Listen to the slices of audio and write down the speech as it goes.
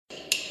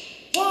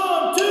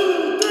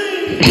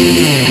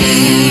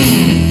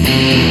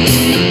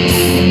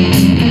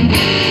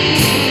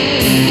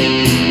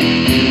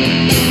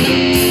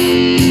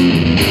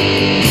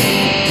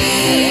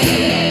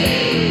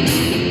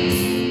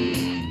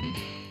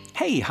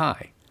Hey,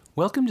 hi.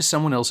 Welcome to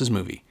Someone Else's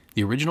Movie,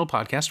 the original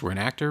podcast where an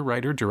actor,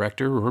 writer,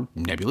 director, or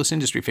nebulous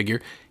industry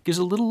figure gives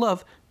a little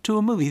love to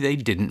a movie they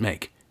didn't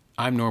make.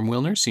 I'm Norm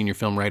Wilner, senior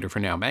film writer for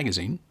Now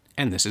Magazine,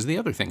 and this is the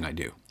other thing I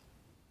do.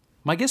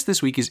 My guest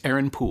this week is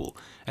Aaron Poole,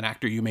 an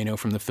actor you may know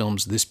from the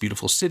films This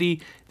Beautiful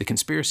City, The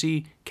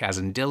Conspiracy, Kaz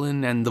and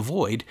Dylan, and The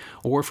Void,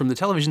 or from the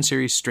television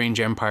series Strange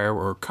Empire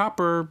or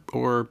Copper,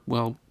 or,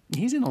 well,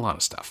 he's in a lot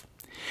of stuff.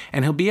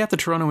 And he'll be at the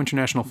Toronto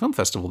International Film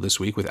Festival this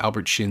week with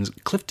Albert Shin's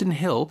Clifton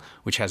Hill,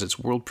 which has its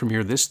world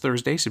premiere this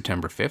Thursday,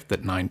 September 5th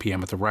at 9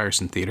 p.m. at the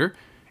Ryerson Theatre.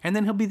 And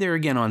then he'll be there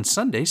again on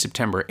Sunday,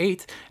 September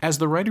 8th, as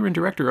the writer and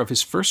director of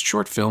his first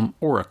short film,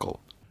 Oracle,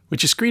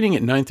 which is screening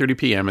at 9:30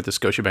 p.m. at the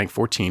Scotiabank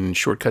 14 in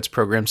Shortcuts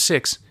Program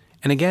 6,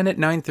 and again at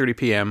 9:30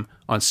 p.m.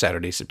 on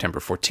Saturday, September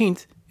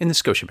 14th in the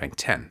Scotiabank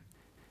 10.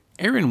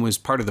 Aaron was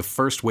part of the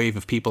first wave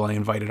of people I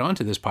invited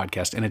onto this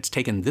podcast, and it's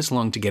taken this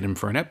long to get him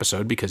for an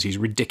episode because he's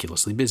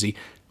ridiculously busy,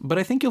 but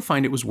I think you'll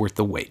find it was worth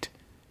the wait.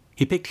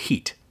 He picked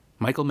Heat,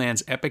 Michael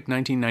Mann's epic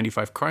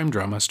 1995 crime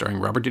drama starring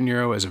Robert De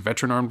Niro as a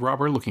veteran armed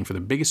robber looking for the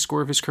biggest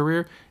score of his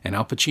career, and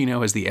Al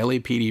Pacino as the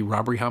LAPD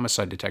robbery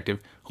homicide detective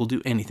who'll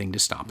do anything to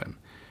stop him.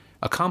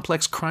 A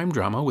complex crime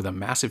drama with a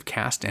massive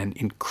cast and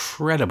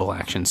incredible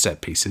action set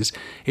pieces,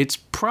 it's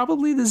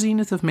probably the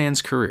zenith of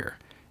Mann's career.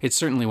 It's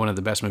certainly one of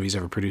the best movies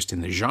ever produced in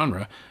the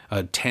genre,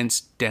 a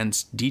tense,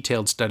 dense,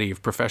 detailed study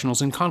of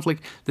professionals in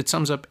conflict that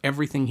sums up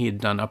everything he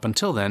had done up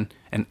until then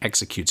and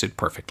executes it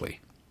perfectly.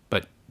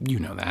 But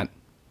you know that.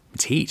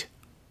 It's Heat.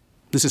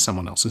 This is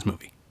Someone Else's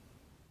Movie.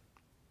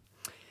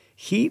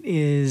 Heat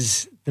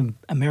is the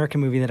American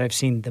movie that I've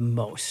seen the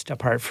most,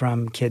 apart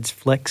from kids'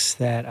 flicks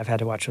that I've had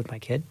to watch with my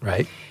kid.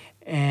 Right.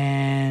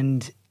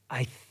 And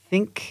I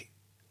think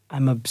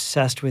I'm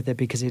obsessed with it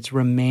because it's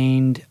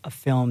remained a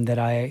film that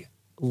I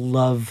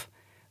love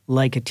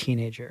like a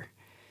teenager.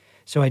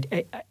 So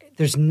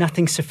there's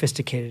nothing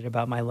sophisticated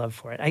about my love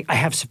for it. I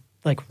have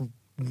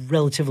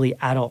relatively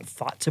adult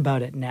thoughts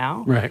about it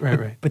now.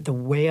 Right. But the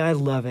way I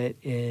love it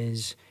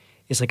is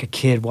like a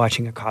kid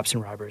watching a cops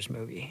and robbers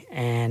movie.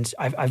 And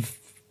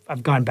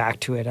I've gone back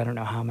to it I don't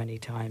know how many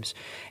times,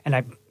 and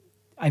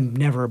I'm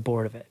never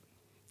bored of it.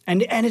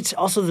 And it's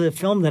also the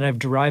film that I've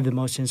derived the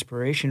most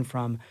inspiration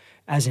from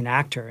as an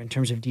actor in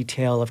terms of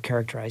detail of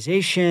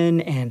characterization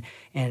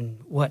and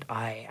what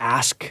I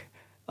ask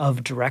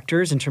of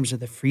directors in terms of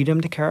the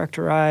freedom to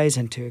characterize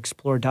and to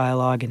explore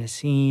dialogue in a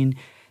scene.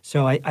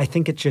 So I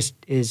think it just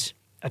is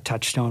a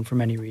touchstone for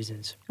many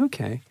reasons.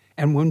 Okay.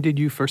 And when did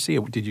you first see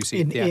it? Did you see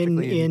it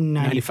theatrically? In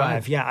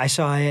 95. Yeah, I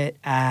saw it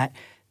at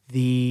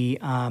the,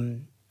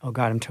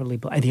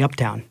 the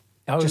Uptown.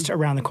 Just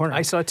around the corner.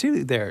 I saw it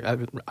too there.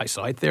 I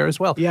saw it there as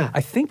well. Yeah.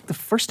 I think the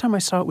first time I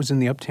saw it was in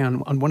the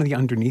Uptown on one of the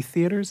underneath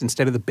theaters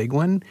instead of the big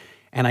one,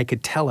 and I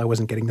could tell I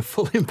wasn't getting the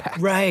full impact.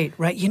 Right.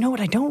 You know what?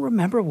 I don't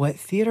remember what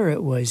theater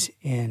it was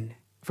in.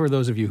 For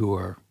those of you who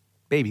are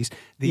babies,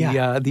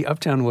 the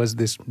Uptown was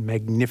this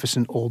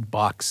magnificent old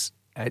box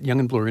at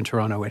Yonge and Bloor in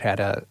Toronto.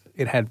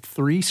 It had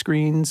 3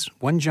 screens,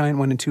 one giant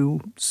one and 2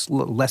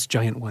 less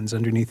giant ones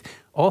underneath.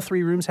 All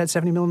 3 rooms had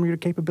 70mm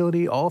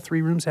capability. All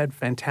 3 rooms had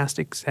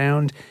fantastic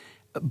sound.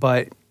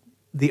 But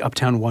the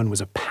Uptown one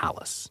was a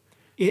palace.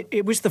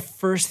 It was the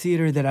first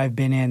theater that I've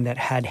been in that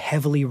had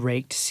heavily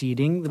raked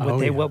seating,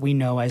 what we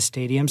know as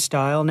stadium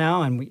style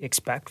now and we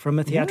expect from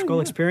a theatrical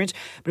experience.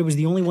 But it was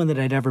the only one that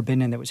I'd ever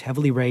been in that was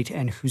heavily raked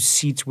and whose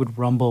seats would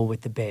rumble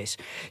with the bass.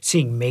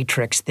 Seeing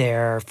Matrix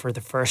there for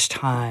the first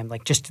time,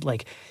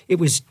 it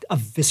was a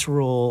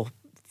visceral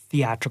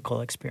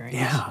theatrical experience.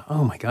 Yeah.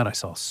 Oh, my God. I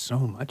saw so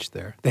much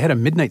there. They had a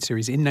midnight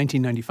series in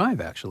 1995,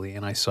 actually,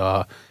 and I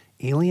saw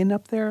Alien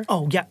up there.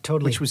 Oh, yeah,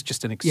 totally. Which was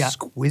just an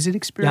exquisite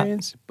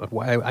experience. Yeah. But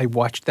I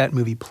watched that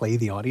movie play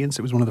the audience.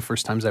 It was one of the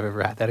first times I've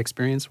ever had that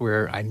experience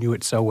where I knew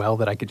it so well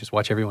that I could just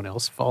watch everyone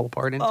else fall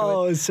apart into it.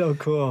 Oh, it's so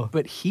cool.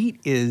 But Heat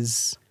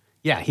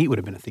Heat would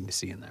have been a thing to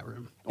see in that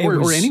room.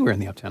 Or anywhere in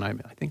the Uptown.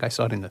 I think I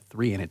saw it in the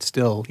 3, and it's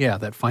still,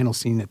 that final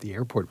scene at the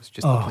airport was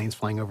just the planes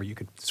flying over. You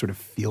could sort of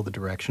feel the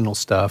directional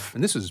stuff.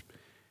 And this was,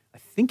 I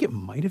think it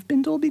might have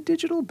been Dolby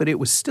Digital, but it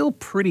was still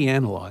pretty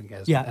analog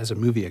as a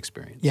movie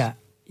experience. Yeah.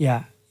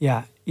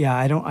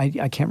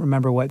 I can't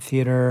remember what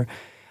theater.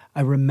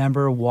 I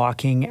remember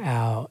walking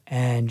out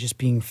and just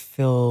being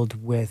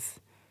filled with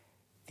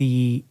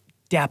the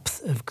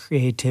depth of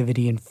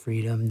creativity and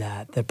freedom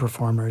that the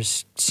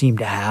performers seem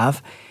to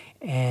have,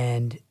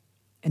 and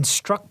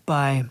struck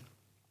by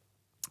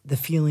the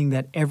feeling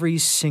that every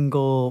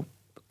single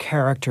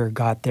character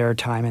got their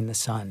time in the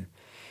sun.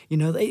 You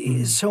know,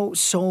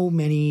 so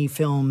many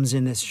films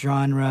in this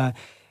genre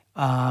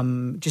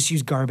just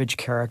use garbage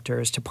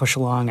characters to push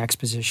along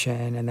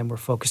exposition, and then we're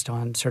focused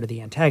on sort of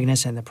the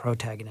antagonist and the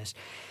protagonist.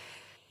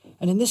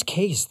 And in this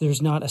case,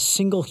 there's not a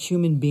single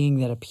human being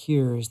that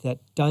appears that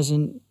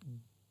doesn't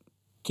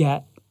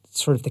get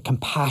sort of the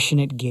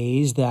compassionate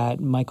gaze that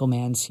Michael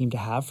Mann seemed to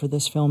have for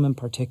this film in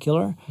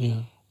particular.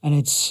 Yeah. And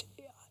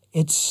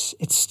it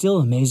still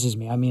amazes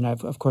me. I mean,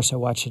 of course I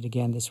watched it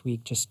again this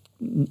week just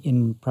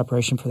in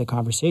preparation for the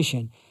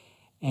conversation.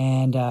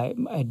 And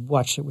I'd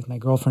watched it with my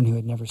girlfriend who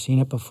had never seen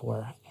it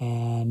before.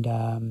 And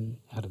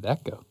How did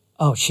that go?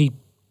 oh, she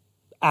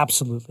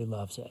absolutely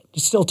loves it.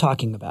 Just still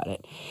talking about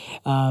it.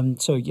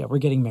 So yeah, we're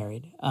getting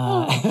married.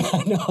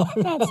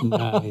 That's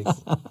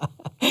nice.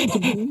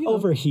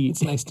 Overheat.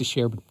 It's nice to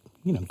share,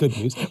 good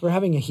news. We're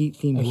having a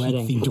heat-themed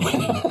wedding. Heat-themed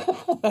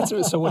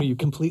wedding. So what are you,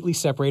 completely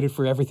separated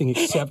for everything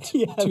except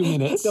 2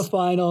 minutes? The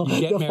final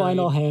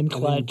hand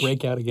clutch. And then you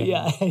break out again.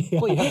 Yeah.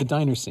 Well, you have the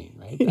diner scene,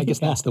 right? I guess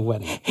that's the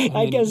wedding.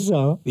 I guess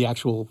so. The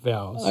actual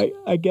vows.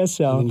 I guess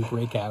so. And then you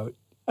break out.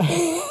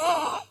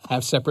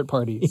 Have separate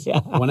parties.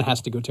 Yeah. One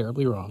has to go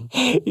terribly wrong.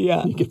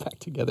 Yeah. You get back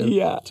together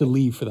to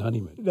leave for the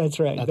honeymoon. That's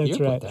right. At the That's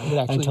right.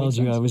 airport. I told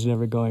you I was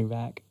never going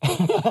back.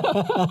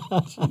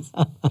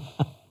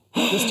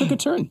 This took a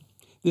turn.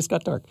 This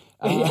got dark.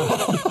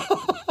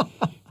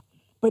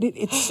 But it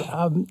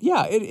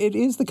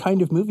is the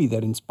kind of movie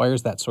that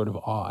inspires that sort of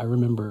awe. I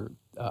remember.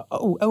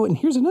 And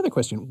here's another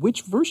question: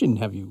 which version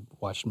have you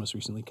watched most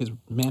recently? Because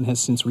Mann has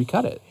since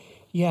recut it.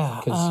 Yeah,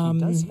 because he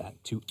does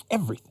that to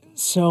everything.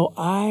 So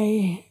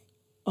I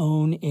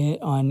own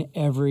it on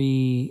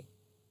every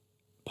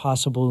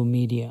possible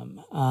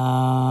medium.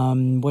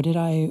 What did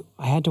I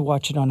had to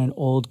watch it on an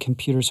old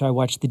computer, so I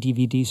watched the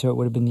DVD, so it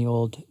would have been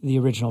the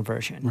original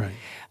version. Right.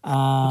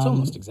 It's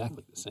almost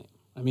exactly the same.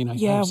 I mean,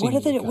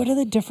 what are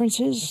the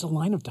differences? There's a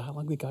line of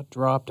dialogue that got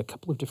dropped, a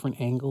couple of different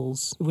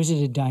angles. Was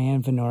it a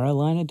Diane Venora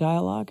line of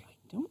dialogue? I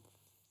don't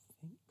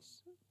think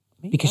so.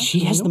 Maybe because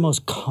she has the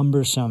most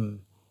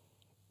cumbersome,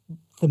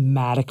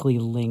 thematically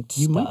linked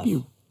stuff.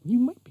 You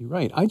might be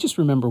right. I just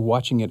remember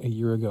watching it a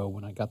year ago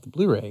when I got the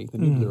Blu-ray, the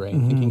new Blu-ray,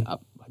 and thinking, I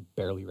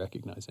barely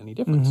recognize any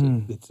difference.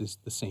 It's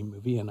just the same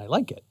movie, and I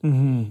like it.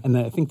 And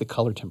then I think the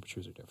color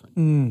temperatures are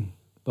different.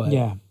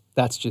 But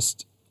that's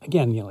just,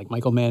 again, like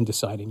Michael Mann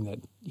deciding that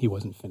he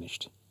wasn't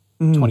finished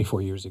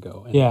 24 years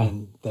ago,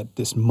 and that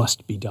this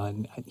must be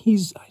done. I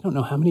don't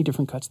know how many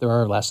different cuts there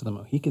are of Last of the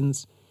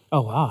Mohicans.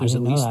 Oh, wow. There's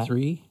at least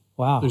 3.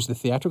 Wow. There's the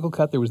theatrical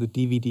cut, there was the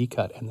DVD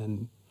cut, and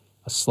then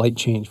a slight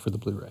change for the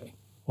Blu-ray.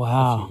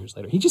 Wow. A few years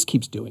later. He just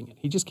keeps doing it.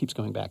 He just keeps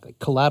going back. Like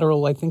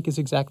Collateral, I think, is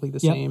exactly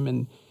the same,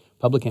 and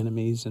Public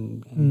Enemies,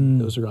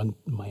 and those are on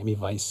Miami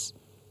Vice.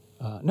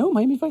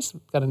 Miami Vice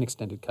got an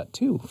extended cut,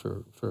 too,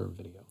 for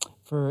video.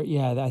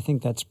 I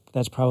think that's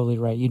probably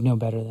right. You'd know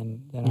better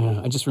than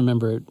I. I just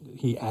remember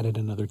he added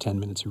another 10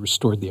 minutes. He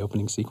restored the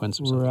opening sequence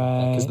or something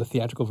like that. Because the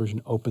theatrical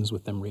version opens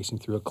with them racing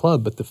through a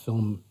club, but the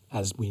film,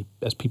 as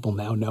people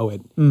now know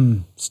it,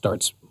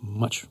 starts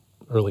much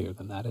earlier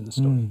than that in the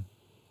story.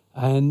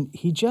 And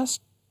he just...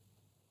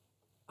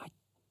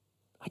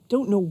 I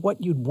don't know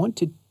what you'd want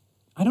to...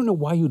 I don't know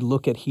why you'd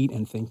look at Heat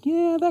and think,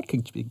 that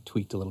could be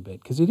tweaked a little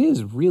bit. Because it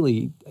is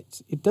really...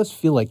 It does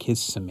feel like his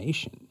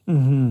summation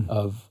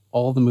of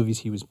all the movies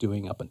he was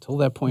doing up until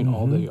that point.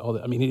 All the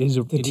I mean, it is...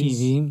 The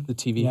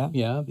TV.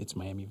 Yeah. It's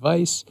Miami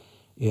Vice.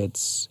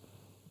 It's...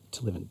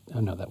 To Live in... Oh,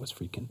 no, that was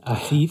Friedkin.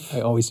 Thief. I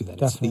always do that.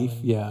 Definitely. It's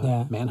Thief,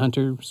 yeah.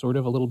 Manhunter, sort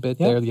of a little bit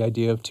there. The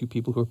idea of two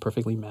people who are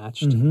perfectly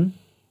matched.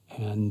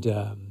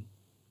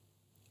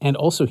 And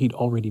also, he'd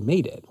already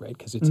made it, right?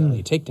 Because it's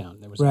LA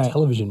Takedown. There was a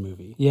television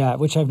movie. Yeah,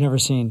 which I've never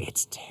seen.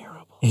 It's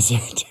terrible. Is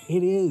it?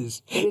 It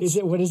is. Is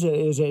it? What is it?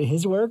 Is it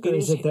his work or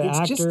is it the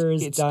actor's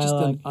dialogue? It's just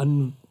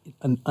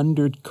an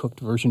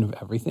undercooked version of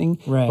everything.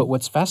 Right. But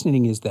what's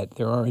fascinating is that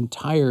there are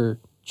entire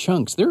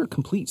chunks. There are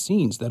complete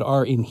scenes that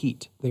are in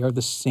Heat. They are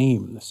the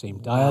same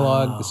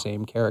dialogue, the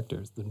same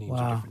characters. The names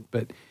are different.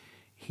 But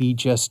he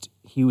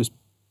was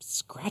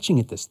scratching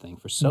at this thing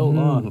for so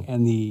long,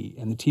 and the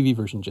TV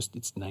version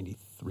it's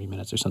 93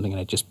 minutes or something,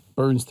 and it just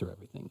burns through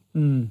everything,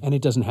 and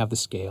it doesn't have the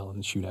scale, and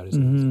the shootout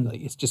isn't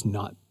it's just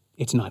not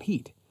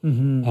Heat.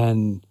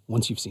 And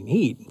once you've seen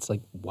Heat, it's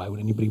like, why would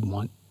anybody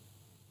want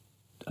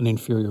an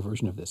inferior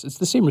version of this? It's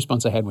the same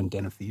response I had when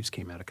Den of Thieves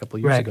came out a couple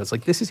of years ago. It's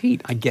like, this is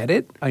Heat. I get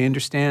it. I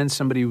understand.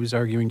 Somebody was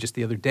arguing just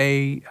the other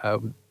day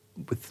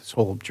with this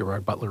whole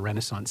Gerard Butler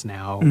renaissance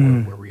now,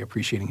 where we're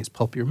appreciating his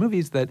pulpier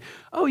movies, that,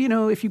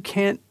 if you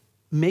can't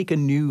make a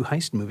new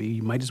heist movie,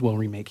 you might as well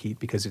remake Heat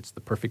because it's the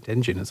perfect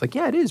engine. It's like,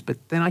 yeah, it is,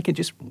 but then I can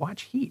just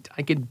watch Heat.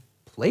 I could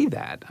play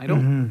that. I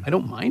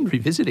don't mind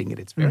revisiting it.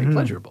 It's very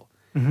pleasurable.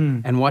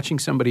 And watching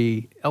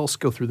somebody else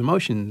go through the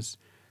motions,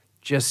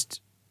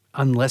 just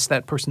unless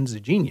that person's a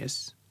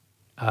genius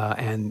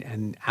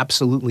and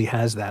absolutely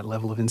has that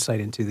level of insight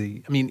into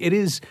the... I mean,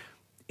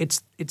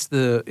 it's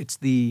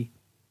the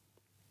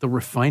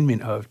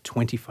refinement of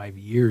 25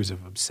 years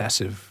of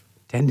obsessive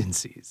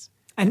tendencies.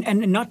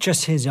 And not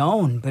just his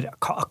own, but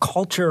a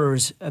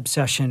culture's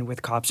obsession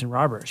with cops and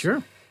robbers.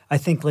 Sure. I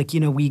think, we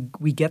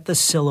get the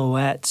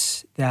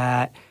silhouettes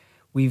that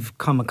we've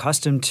come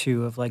accustomed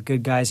to of,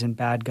 good guys and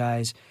bad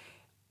guys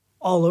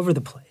all over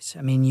the place.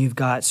 I mean, you've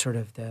got sort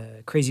of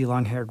the crazy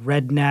long-haired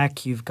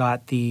redneck. You've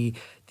got the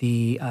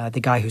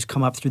guy who's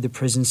come up through the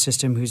prison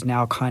system, who's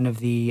now kind of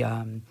the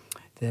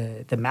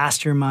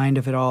mastermind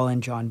of it all,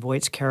 and Jon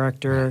Voight's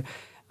character. Right.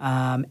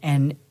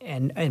 And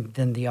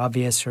then the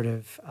obvious sort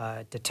of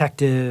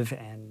detective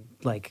and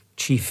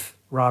chief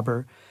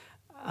robber,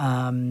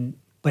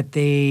 but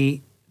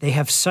they they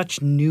have such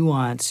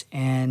nuance,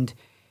 and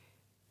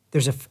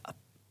there's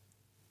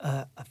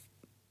a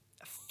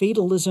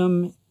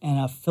fatalism and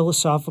a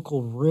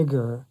philosophical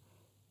rigor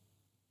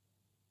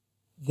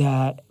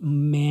that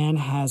Mann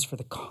has for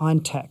the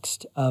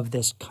context of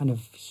this kind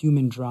of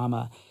human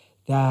drama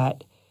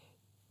that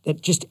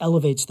just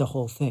elevates the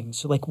whole thing.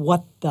 So, like,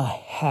 what the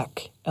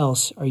heck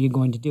else are you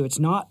going to do? It's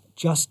not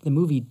just, the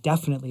movie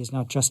definitely is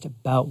not just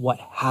about what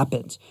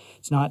happens.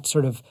 It's not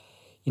sort of,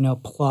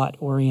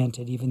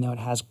 plot-oriented, even though it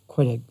has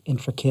quite an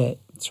intricate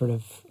sort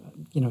of,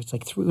 it's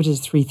like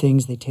three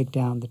things. They take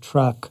down the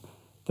truck,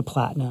 the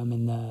platinum,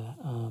 and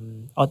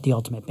the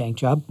ultimate bank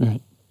job.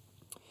 Right.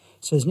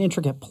 So there's an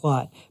intricate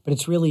plot, but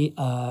it's really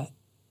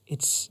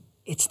it's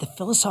the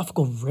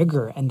philosophical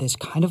rigor and this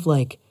kind of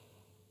like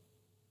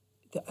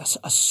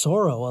a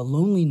sorrow, a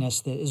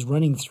loneliness that is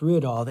running through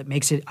it all that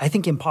makes it, I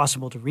think,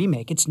 impossible to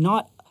remake. It's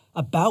not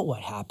about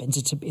what happens;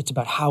 it's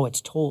about how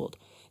it's told.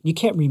 You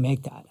can't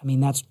remake that. I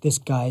mean, that's this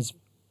guy's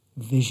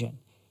vision.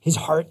 His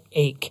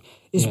heartache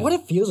is what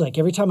it feels like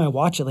every time I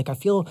watch it. Like, I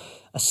feel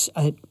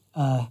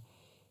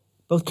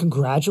both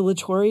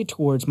congratulatory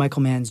towards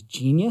Michael Mann's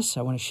genius.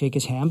 I want to shake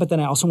his hand, but then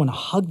I also want to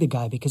hug the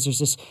guy because there's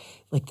this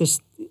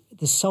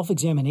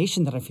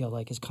self-examination that I feel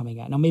like is coming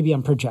out. Now, maybe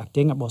I'm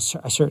projecting. Well,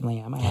 I certainly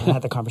am. I haven't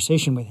had the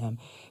conversation with him,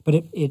 but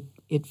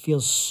it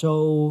feels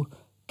so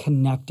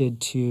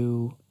connected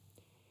to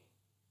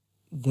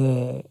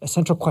the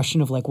essential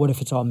question of, like, what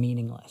if it's all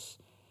meaningless?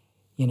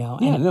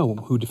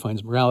 Who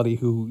defines morality?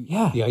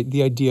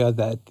 The idea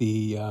that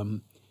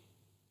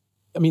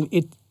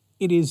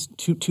it is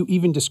to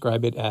even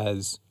describe it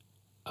as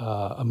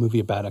a movie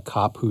about a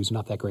cop who's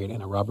not that great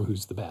and a robber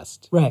who's the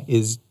best, right,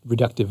 is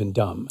reductive and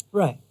dumb,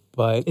 right?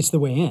 But it's the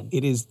way in.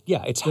 It is,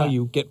 it's how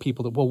you get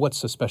people to, well, what's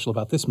so special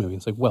about this movie?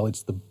 It's like, well,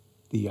 it's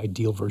the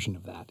ideal version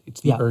of that. It's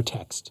the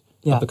urtext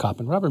of the cop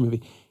and robber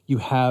movie. You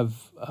have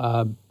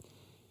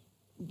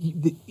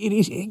it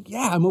is,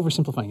 I'm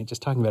oversimplifying it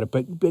just talking about it,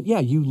 but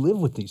you live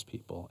with these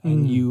people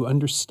and you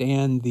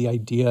understand the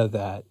idea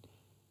that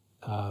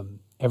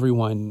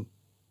everyone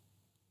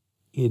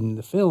in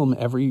the film,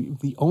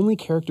 the only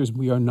characters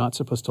we are not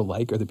supposed to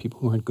like are the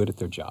people who aren't good at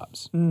their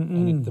jobs.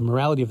 And the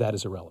morality of that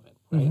is irrelevant,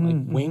 right?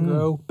 Like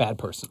Waingro, bad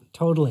person.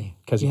 Totally.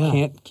 Because he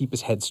can't keep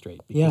his head straight.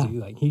 Because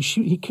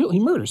he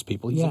murders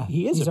people. He's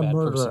a bad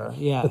murderer.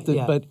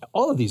 person. But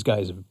all of these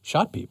guys have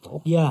shot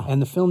people. Yeah. And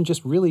the film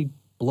just really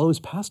blows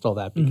past all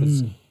that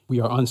because we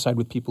are on side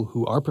with people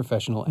who are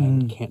professional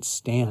and can't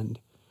stand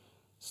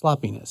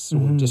sloppiness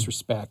or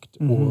disrespect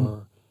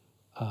or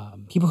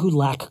people who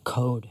lack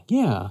code.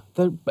 Yeah.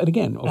 But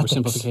again,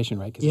 oversimplification,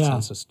 right? Because it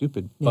sounds so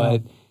stupid. Yeah.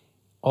 But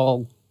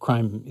all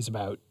crime is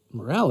about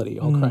morality.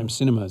 All crime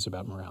cinema is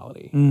about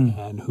morality.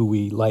 And who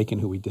we like and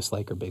who we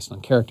dislike are based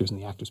on characters and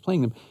the actors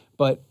playing them.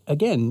 But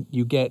again,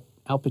 you get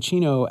Al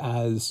Pacino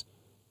as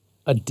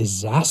a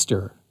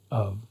disaster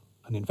of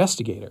an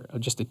investigator.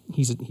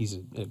 He's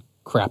a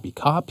crappy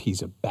cop.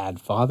 He's a bad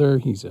father.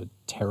 He's a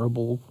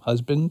terrible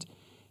husband.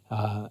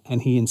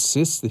 And he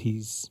insists that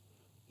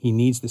he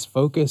needs this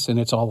focus, and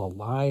it's all a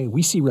lie.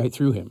 We see right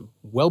through him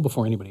well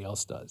before anybody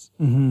else does.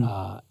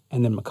 And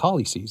then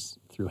Macaulay sees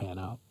through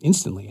Hannah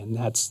instantly, and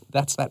that's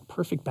that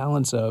perfect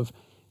balance of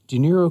De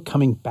Niro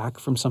coming back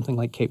from something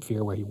like Cape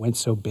Fear, where he went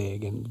so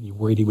big and you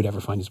worried he would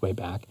ever find his way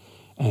back,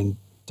 and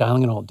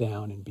dialing it all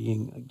down and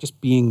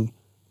being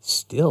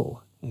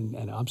still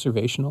and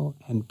observational,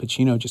 and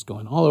Pacino just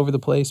going all over the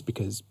place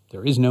because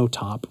there is no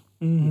top.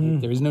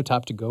 There is no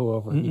top to go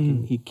over.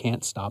 He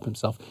can't stop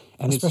himself.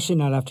 And especially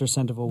not after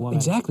Scent of a Woman.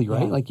 Exactly,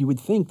 right? Yeah. Like, you would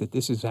think that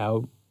this is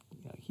how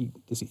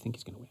does he think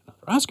he's going to win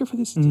another Oscar for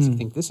this? Does he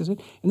think this is it?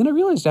 And then I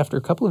realized after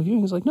a couple of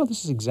viewings, like, no,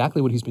 this is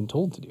exactly what he's been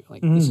told to do.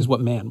 Like, this is what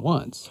Mann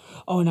wants.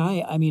 Oh, and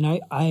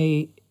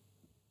I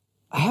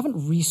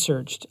haven't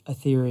researched a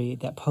theory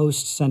that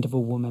post Scent of a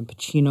Woman,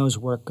 Pacino's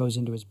work goes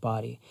into his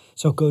body.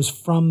 So it goes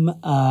from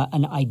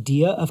an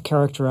idea of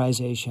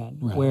characterization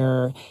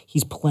where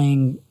he's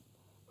playing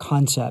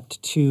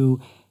concept to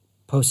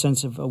post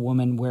Scent of a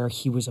Woman where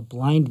he was a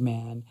blind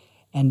man,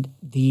 and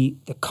the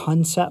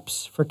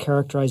concepts for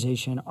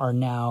characterization are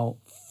now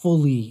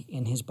fully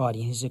in his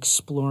body. He's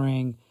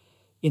exploring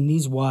in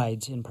these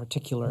wides in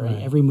particular,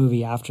 and every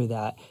movie after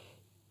that,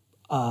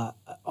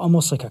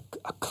 almost like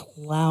a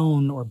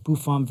clown or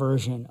Buffon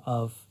version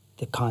of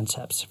the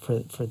concepts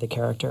for the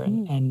character.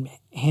 And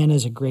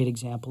Hannah's a great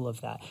example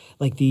of that.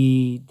 Like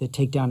the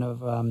takedown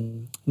of,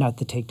 not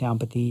the takedown,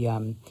 but the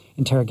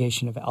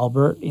interrogation of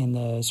Albert in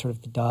the sort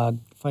of the dog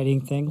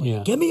fighting thing.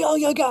 Like, give me all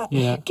you got.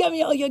 Yeah. Give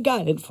me all you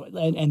got.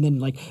 And then,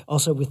 like,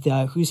 also with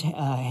who's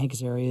Hank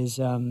Azaria's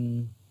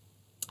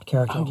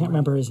character. I can't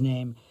remember his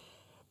name.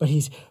 But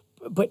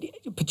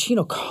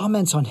Pacino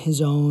comments on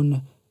his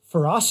own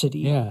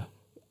ferocity. Yeah.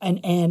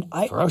 And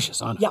I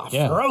ferocious on it.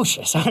 Yeah,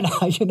 ferocious. And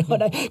I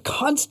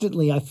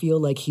feel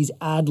like he's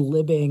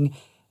ad-libbing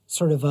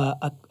sort of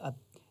a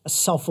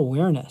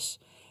self-awareness.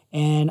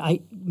 And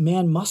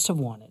Mann must have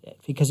wanted it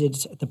because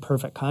it's the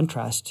perfect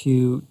contrast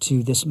to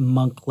this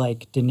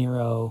monk-like De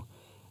Niro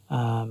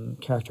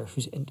character.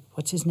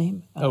 What's his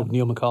name?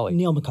 Neil McCauley.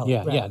 Neil McCauley.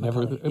 Yeah, right, yeah,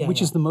 McCauley.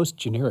 which is the most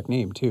generic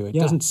name too. It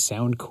Yeah. doesn't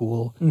sound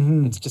cool.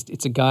 Mm-hmm.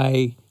 It's a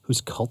guy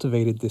who's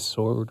cultivated this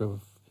sort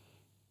of.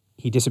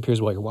 He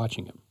disappears while you're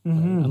watching him, right?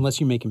 Unless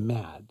you make him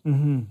mad,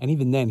 and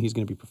even then he's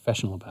going to be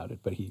professional about it.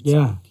 But he's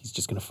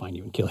just going to find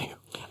you and kill you.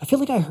 I feel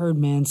like I heard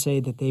Mann say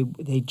that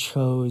they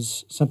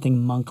chose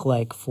something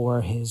monk-like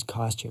for his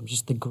costume,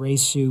 just the gray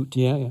suit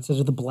instead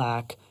of the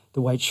black,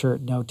 the white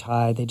shirt, no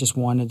tie. They just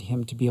wanted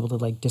him to be able to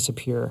like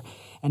disappear.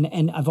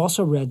 And I've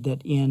also read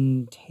that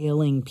in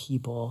Tailing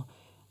People,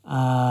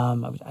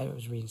 I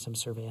was reading some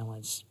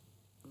surveillance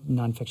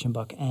nonfiction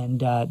book, and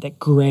that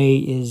gray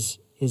is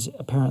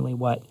apparently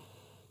what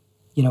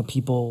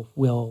people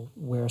will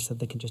wear so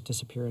they can just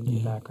disappear into the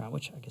background,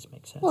 which I guess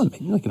makes sense. Well,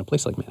 like in a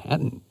place like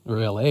Manhattan or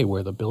L.A.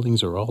 where the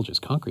buildings are all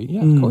just concrete,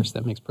 of course,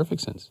 that makes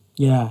perfect sense.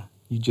 Yeah.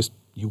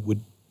 You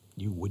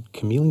would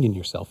chameleon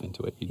yourself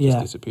into it. You'd just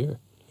disappear.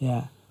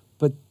 Yeah.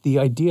 But the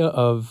idea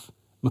of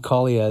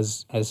Macaulay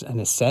as an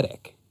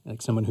ascetic,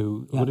 like someone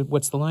who,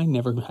 what's the line?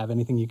 Never have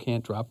anything you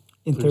can't drop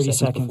in 30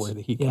 seconds before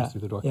the heat comes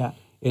through the door. Yeah.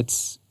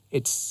 It's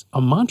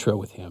a mantra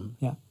with him.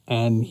 Yeah.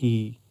 And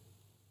he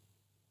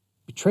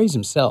betrays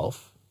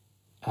himself,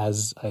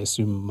 as I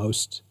assume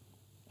most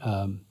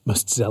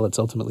zealots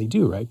ultimately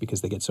do, right?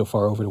 Because they get so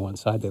far over to one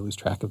side, they lose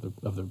track of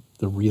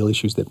the real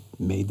issues that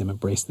made them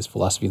embrace this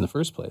philosophy in the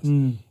first place.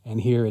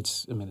 And here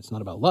it's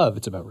not about love,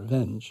 it's about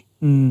revenge.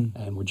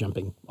 And we're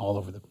jumping all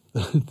over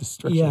the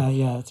structure.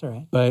 Yeah, that's all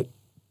right. But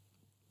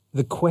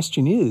the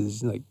question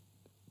is, like,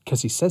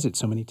 because he says it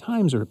so many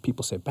times, or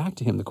people say it back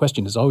to him, the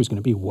question is always going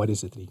to be, what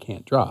is it that he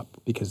can't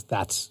drop? Because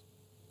that's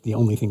the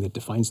only thing that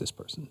defines this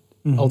person.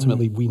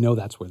 Ultimately, we know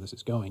that's where this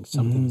is going.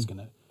 Something is going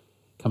to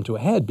come to a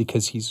head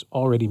because he's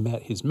already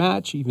met his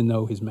match, even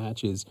though his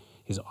match is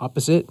his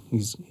opposite.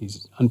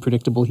 He's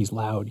unpredictable, he's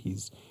loud,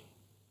 he's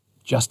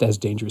just as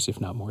dangerous,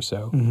 if not more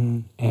so.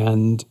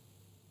 And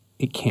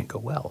it can't go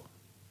well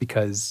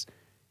because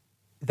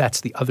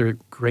that's the other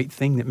great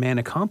thing that Mann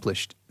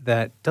accomplished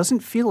that doesn't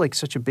feel like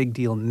such a big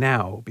deal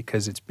now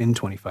because it's been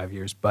 25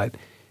 years, but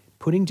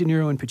putting De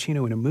Niro and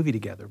Pacino in a movie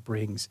together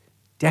brings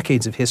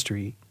decades of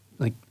history,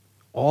 like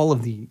all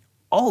of the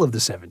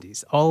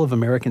 70s, all of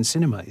American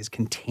cinema is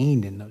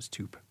contained in those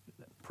two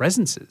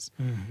presences.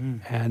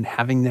 And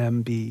having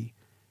them be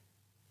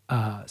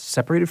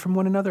separated from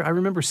one another. I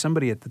remember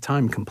somebody at the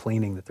time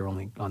complaining that they're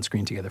only on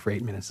screen together for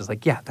 8 minutes. It's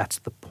like, yeah, that's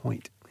the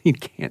point. You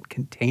can't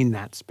contain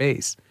that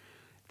space.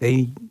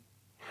 They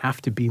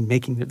have to be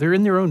they're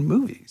in their own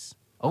movies,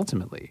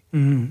 ultimately.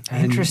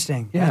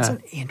 Interesting. Yeah. That's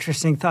an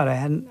interesting thought.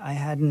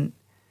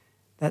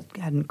 That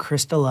hadn't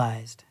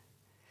crystallized.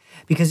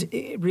 Because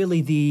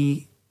really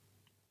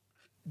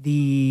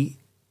the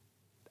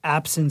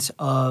absence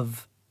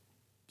of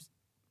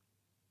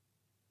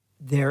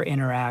their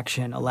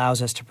interaction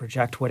allows us to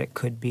project what it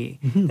could be.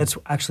 That's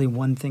actually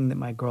one thing that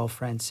my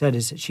girlfriend said,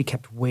 is that she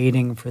kept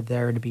waiting for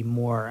there to be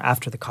more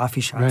after the coffee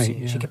shop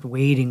scene. She kept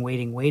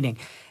waiting.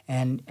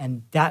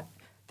 And that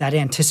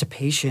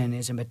anticipation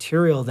is a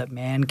material that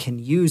Mann can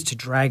use to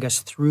drag us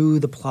through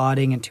the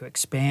plotting and to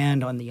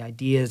expand on the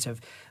ideas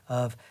of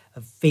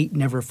fate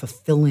never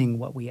fulfilling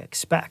what we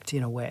expect,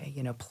 in a way,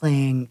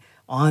 playing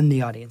on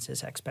the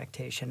audience's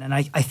expectation. And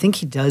I think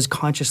he does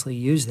consciously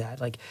use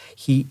that. Like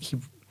he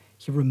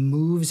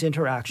removes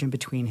interaction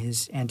between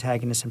his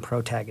antagonist and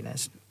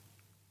protagonist.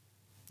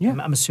 Yeah.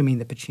 I'm assuming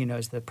that Pacino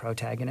is the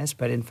protagonist,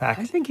 but in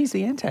fact... I think he's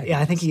the antagonist. Yeah,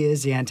 I think he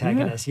is the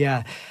antagonist,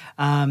 yeah.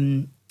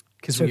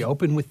 Because we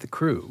open with the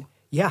crew.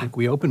 Yeah. Like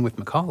we open with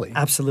Macaulay.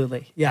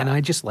 Absolutely, yeah. And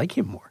I just like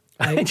him more.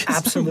 I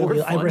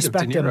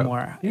respect him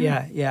more.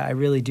 Yeah, I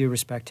really do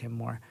respect him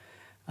more.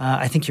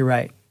 I think you're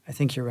right.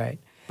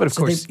 But of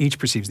course, each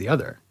perceives the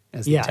other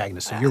as the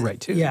antagonist, so you're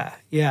right too.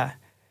 Yeah.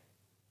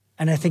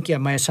 And I think,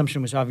 my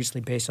assumption was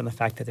obviously based on the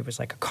fact that there was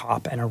like a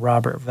cop and a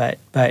robber, but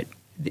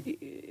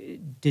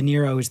De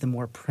Niro is the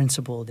more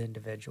principled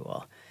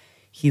individual.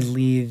 He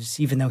leaves,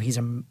 even though he's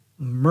a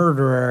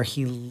murderer,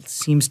 he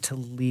seems to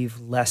leave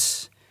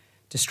less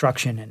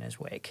destruction in his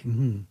wake.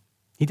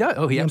 He does.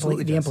 Oh, he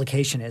absolutely does. The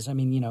implication is,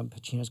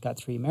 Pacino's got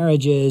 3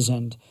 marriages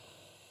and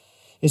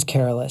is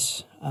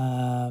careless.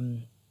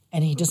 And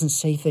he doesn't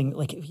say things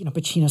like,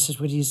 Pacino says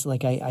what he's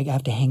like, I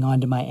have to hang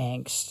on to my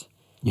angst.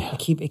 Yeah.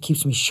 It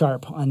keeps me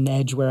sharp on the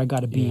edge where I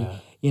got to be,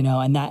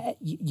 and that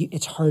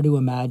it's hard to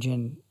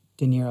imagine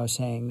De Niro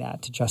saying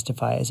that to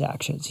justify his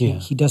actions.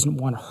 He doesn't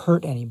want to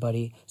hurt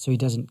anybody, so he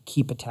doesn't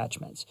keep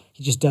attachments.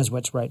 He just does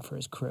what's right for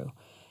his crew.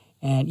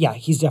 And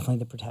he's definitely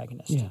the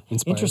protagonist. Yeah.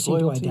 Interesting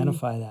loyalty. To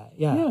identify that.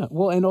 Yeah.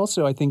 Well, and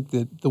also I think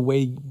that the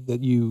way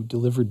that you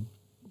delivered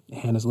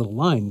Hannah's little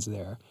lines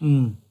there,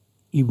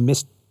 you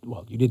missed.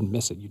 Well, you didn't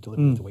miss it. You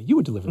delivered it the way you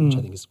would deliver it, which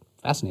I think is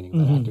fascinating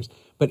about actors.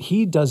 But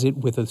he does it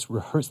with this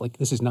rehearsed, like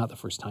this is not the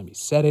first time he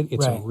said it.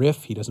 It's a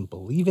riff. He doesn't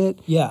believe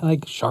it. Yeah.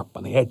 Like sharp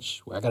on the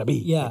edge where I got to be.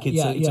 Yeah. Like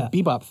it's a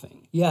bebop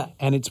thing. Yeah.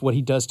 And it's what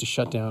he does to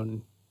shut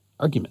down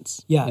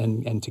arguments. Yeah.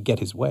 And to get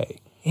his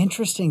way.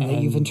 Interesting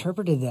that you've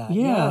interpreted that.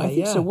 Yeah, I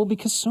think so. Well,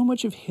 because so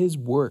much of his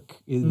work,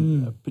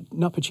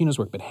 not Pacino's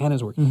work, but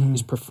Hannah's work,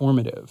 is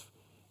performative.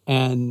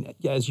 And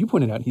yeah, as you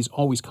pointed out, he's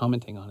always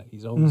commenting on it.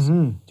 He's always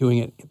doing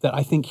it. That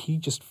I think he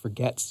just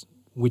forgets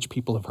which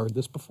people have heard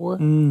this before,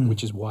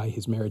 which is why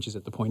his marriage is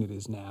at the point it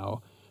is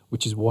now,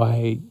 which is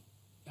why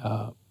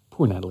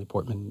poor Natalie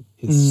Portman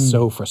is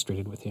so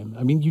frustrated with him.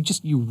 I mean,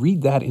 you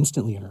read that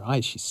instantly in her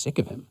eyes. She's sick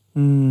of him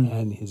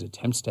and his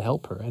attempts to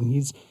help her. And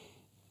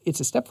it's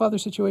a stepfather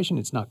situation.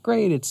 It's not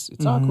great. It's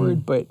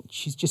awkward, but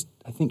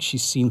I think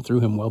she's seen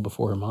through him well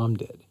before her mom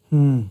did.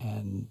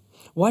 And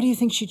why do you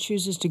think she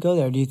chooses to go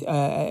there? Do you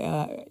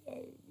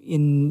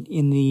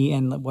in the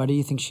end, why do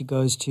you think she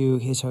goes to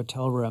his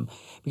hotel room?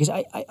 Because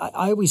I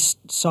always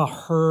saw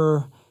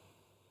her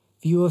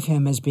view of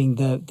him as being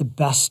the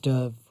best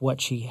of what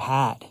she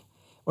had.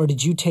 Or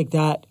did you take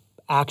that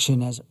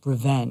action as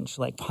revenge,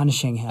 like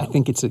punishing him? I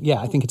think it's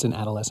an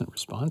adolescent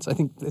response. I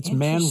think it's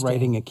man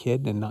writing a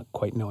kid and not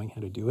quite knowing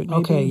how to do it.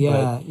 Maybe, okay,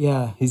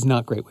 yeah. He's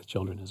not great with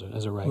children as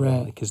a writer,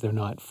 right. because they're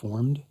not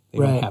formed. They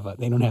right.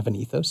 don't have an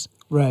ethos.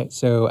 Right.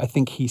 So I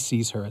think he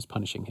sees her as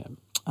punishing him.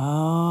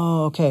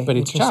 Oh, okay. But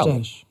it's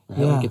childish. Right?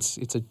 Yeah. Like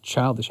it's a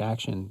childish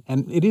action,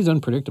 and it is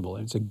unpredictable.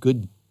 It's a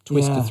good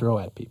twist to throw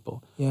at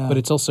people. Yeah. But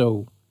it's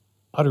also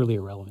utterly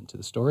irrelevant to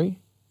the story.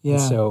 Yeah.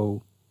 And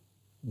so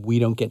we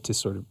don't get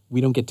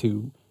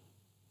to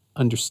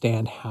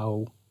understand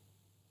how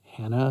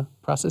Hannah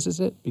processes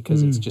it,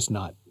 because it's just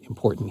not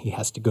important. He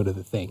has to go to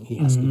the thing. He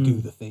has to do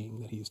the thing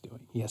that he's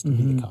doing. He has to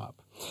be the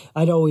cop.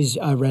 I'd always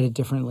read it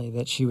differently,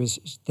 that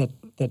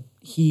that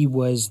he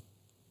was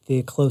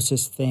the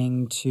closest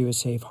thing to a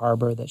safe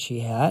harbor that she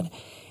had,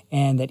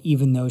 and that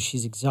even though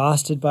she's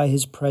exhausted by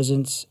his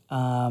presence,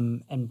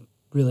 and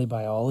really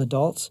by all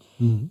adults,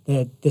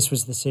 that this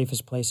was the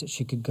safest place that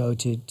she could go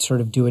to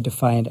sort of do a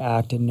defiant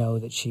act and know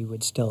that she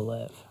would still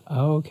live.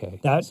 Oh, okay.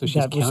 So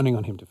she's counting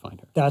on him to find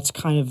her. That's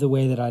kind of the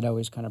way that I'd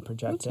always kind of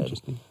projected. That's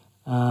interesting.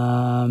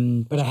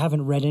 But I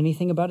haven't read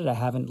anything about it. I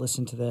haven't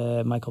listened to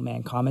the Michael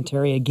Mann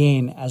commentary.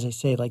 Again, as I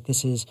say, like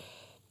this is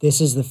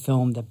the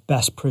film that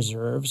best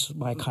preserves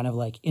my kind of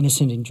like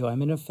innocent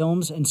enjoyment of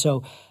films. And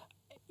so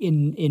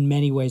in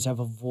many ways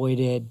I've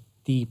avoided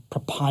the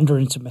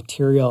preponderance of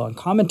material and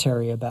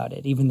commentary about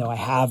it, even though I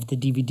have the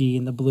DVD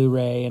and the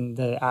Blu-ray and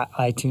the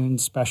iTunes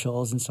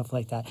specials and stuff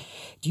like that.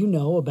 Do you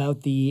know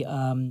about the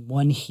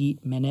 1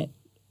 Heat Minute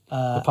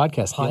the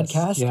podcast?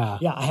 Yes.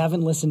 Yeah, I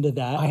haven't listened to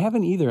that. I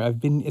haven't either.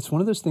 It's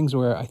one of those things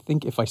where I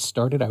think if I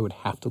started, I would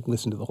have to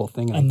listen to the whole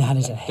thing. And that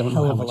is a hell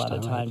of a lot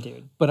of time,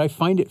 dude. But I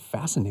find it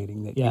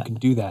fascinating that you can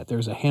do that.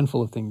 There's a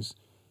handful of things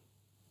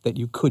that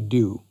you could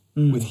do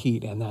with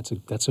Heat, and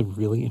that's a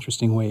really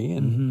interesting way.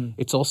 And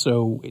it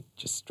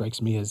just strikes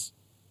me as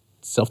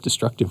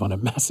self-destructive on a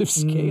massive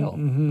scale.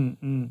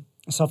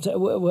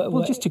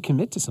 Just to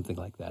commit to something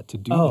like that, to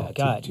do that.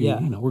 God,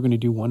 we're going to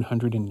do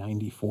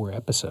 194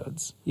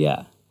 episodes.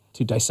 Yeah.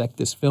 To dissect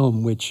this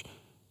film, which,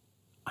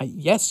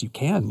 yes, you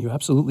can. You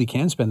absolutely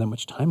can spend that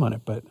much time on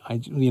it. But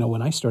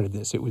when I started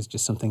this, it was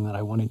just something that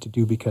I wanted to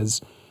do because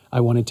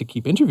I wanted to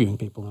keep interviewing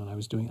people, and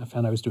I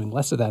found I was doing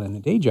less of that in the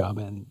day job,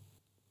 and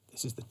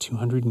this is the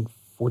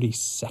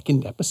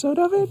 242nd episode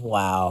of it.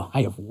 Wow.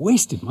 I have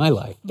wasted my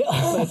life.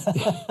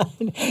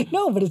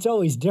 No, but it's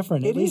always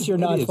different. At least you're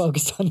not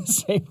focused on the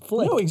same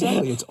flick. No,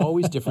 exactly. It's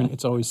always different.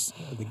 It's always,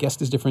 the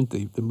guest is different.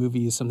 The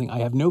movie is something I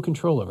have no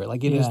control over.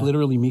 Like, it is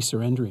literally me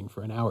surrendering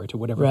for an hour to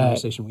whatever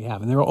conversation we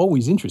have. And they're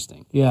always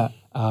interesting. Yeah.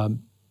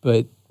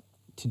 But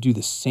to do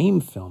the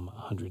same film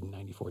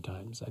 194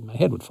 times, my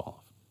head would fall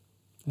off.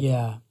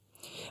 Yeah.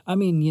 I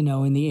mean,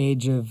 in the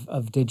age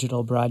of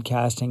digital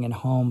broadcasting and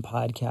home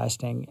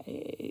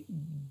podcasting,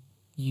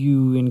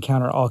 you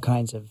encounter all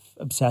kinds of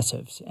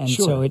obsessives. And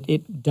so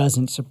it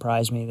doesn't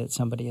surprise me that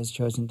somebody has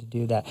chosen to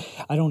do that.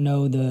 I don't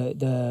know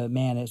the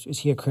man. Is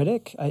he a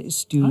critic?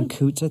 Stu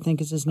Coots, I think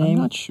is his name.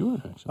 I'm not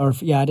sure, actually. Or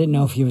I didn't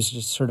know if he was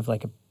just sort of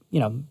like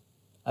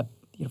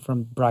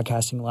from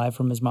broadcasting live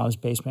from his mom's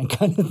basement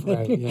kind of thing,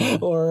 right, yeah.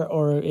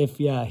 or if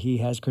he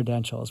has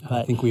credentials. But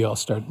I think we all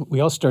start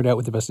out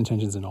with the best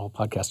intentions, and all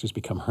podcasters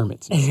become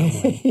hermits in some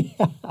way.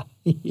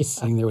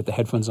 Sitting there with the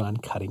headphones on,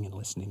 cutting and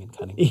listening and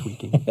cutting and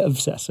tweaking,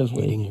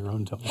 obsessively, hating your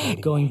own tone,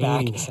 going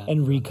back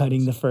and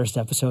recutting the first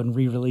episode and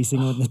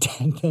re-releasing it on the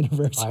 10th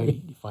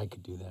anniversary. If I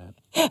could do that,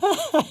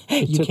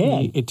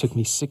 it took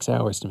me 6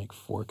 hours to make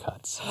 4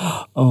 cuts.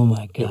 Oh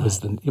my God!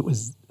 It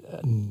was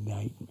a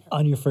nightmare.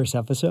 On your first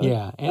episode?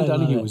 Yeah, Anne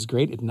Donahue was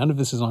great. None of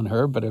this is on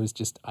her, but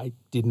I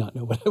did not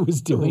know what I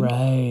was doing.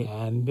 Right.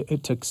 And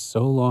it took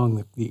so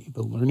long. The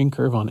learning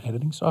curve on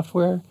editing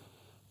software,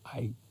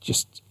 I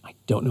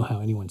don't know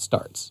how anyone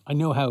starts. I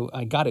know how,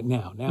 I got it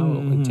now.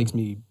 Now it takes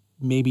me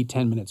maybe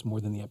 10 minutes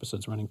more than the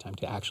episode's running time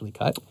to actually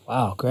cut.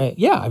 Wow, great.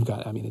 Yeah,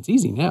 it's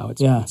easy now.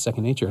 It's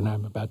second nature, and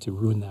I'm about to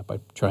ruin that by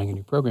trying a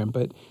new program.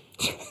 But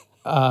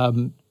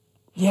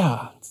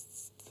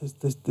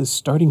the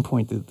starting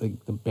point,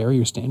 the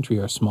barriers to entry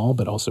are small,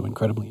 but also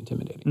incredibly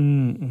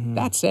intimidating.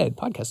 That said,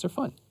 podcasts are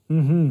fun.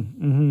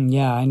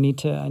 Yeah, I need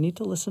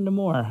to listen to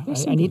more.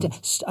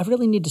 I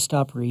really need to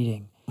stop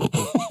reading.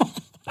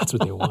 That's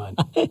what they want.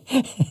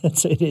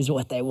 It is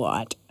what they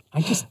want.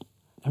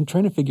 I'm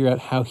trying to figure out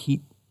how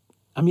Heat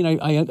I mean,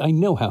 I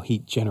know how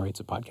Heat generates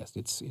a podcast.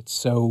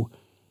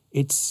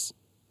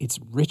 It's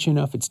rich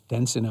enough, it's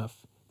dense enough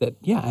that,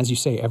 yeah, as you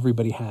say,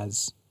 everybody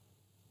has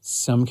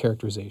some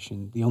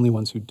characterization. The only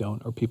ones who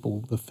don't are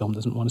people the film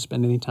doesn't want to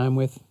spend any time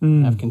with,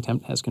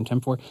 has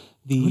contempt for.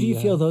 Who do you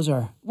feel those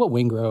are? Well,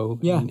 Waingro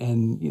Yeah.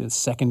 and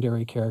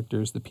secondary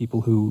characters, the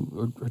people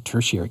who or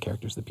tertiary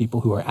characters, the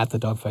people who are at the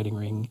dogfighting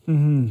ring,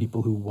 the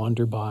people who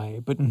wander by.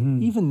 But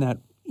even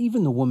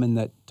the woman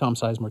that Tom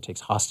Sizemore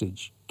takes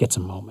hostage gets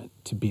a moment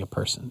to be a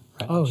person.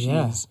 Right? Oh, She's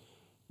yeah.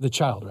 The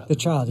child, rather. The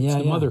child, It's yeah,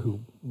 the yeah. mother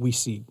who we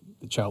see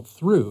the child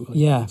through.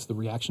 Yeah. It's the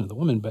reaction of the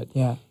woman, but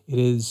Yeah. it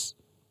is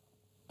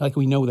like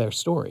we know their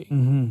story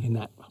in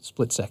that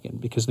split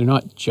second because they're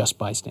not just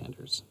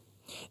bystanders.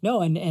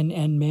 No,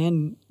 and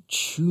man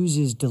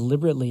chooses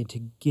deliberately to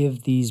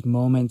give these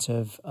moments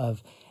of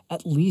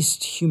at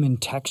least human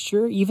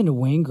texture, even to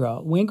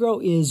Waingro.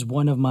 Waingro is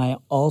one of my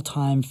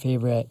all-time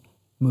favorite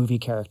movie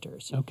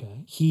characters.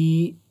 Okay.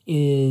 He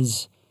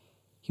was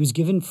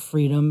given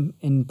freedom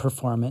in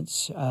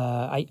performance.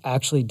 I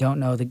actually don't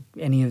know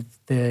any of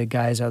the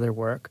guy's other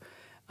work.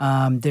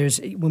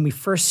 There's when we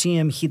first see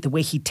him, the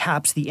way he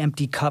taps the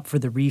empty cup for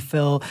the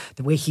refill,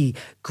 the way he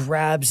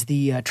grabs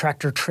the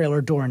tractor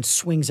trailer door and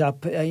swings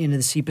up into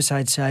the seat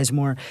beside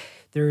Sizemore.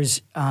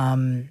 There's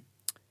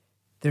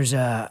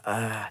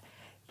a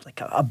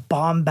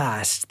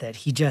bombast that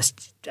he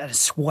just a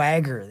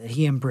swagger that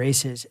he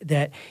embraces.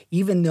 That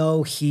even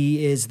though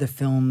he is the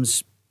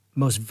film's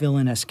most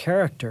villainous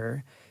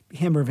character,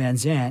 him or Van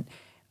Zandt.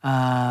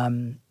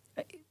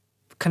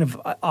 Kind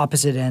of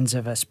opposite ends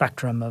of a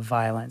spectrum of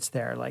violence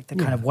there, like the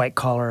kind of white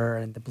collar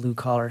and the blue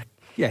collar.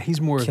 Yeah, he's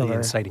more of Killer. the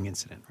inciting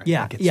incident, right?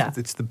 Yeah,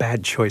 It's the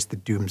bad choice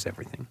that dooms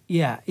everything.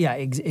 Yeah,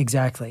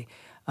 exactly.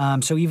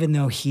 So even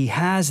though he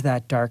has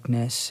that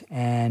darkness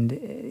and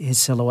his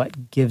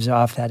silhouette gives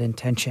off that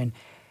intention,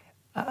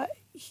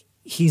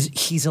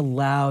 he's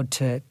allowed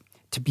to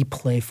be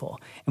playful,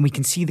 and we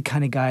can see the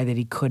kind of guy that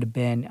he could have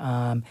been.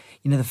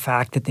 The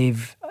fact that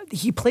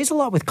he plays a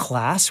lot with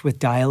class, with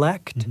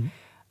dialect. Mm-hmm.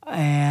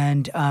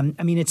 And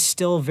it's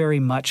still very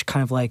much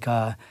kind of like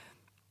a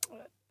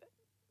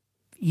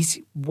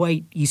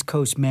white East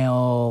Coast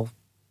male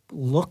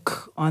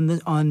look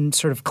on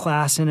sort of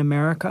class in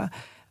America.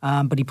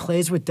 But he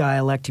plays with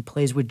dialect, he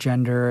plays with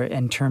gender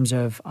in terms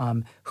of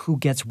who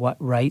gets what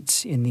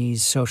rights in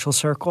these social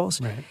circles.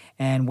 Right.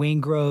 And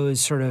Waingro's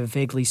sort of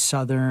vaguely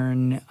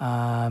Southern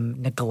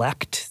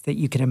neglect that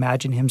you could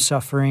imagine him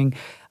suffering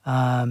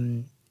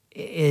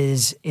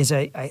is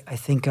I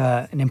think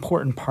an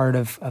important part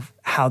of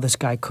how this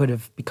guy could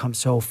have become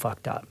so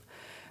fucked up.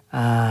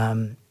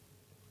 And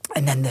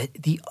then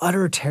the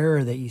utter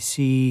terror that you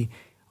see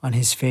on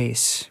his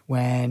face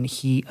when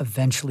he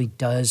eventually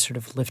does sort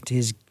of lift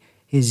his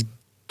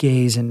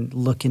gaze and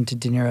look into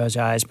De Niro's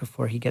eyes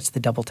before he gets the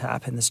double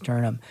tap in the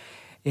sternum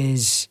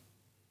is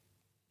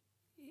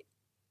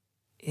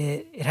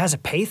it has a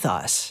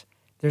pathos.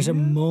 There's a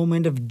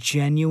moment of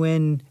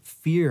genuine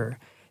fear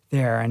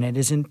there, and it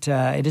isn't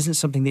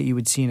something that you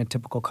would see in a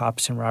typical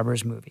cops and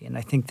robbers movie. And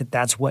I think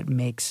that's what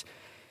makes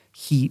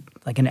Heat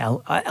like an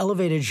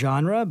elevated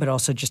genre, but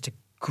also just a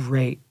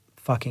great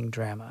fucking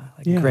drama,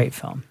 a great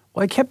film.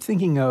 Well, I kept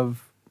thinking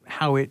of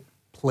how it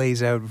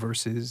plays out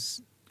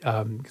versus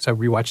because I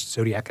rewatched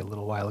Zodiac a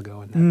little while ago,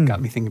 and that got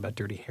me thinking about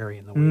Dirty Harry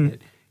and the way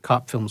that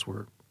cop films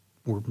were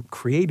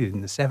created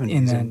in the 70s.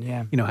 And then, and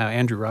yeah. you know, how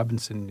Andrew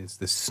Robinson is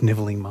this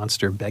sniveling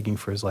monster begging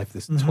for his life,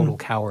 this total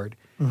coward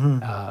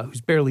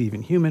who's barely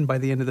even human by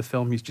the end of the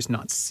film. He's just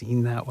not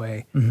seen that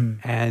way.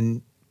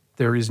 And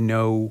there's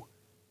no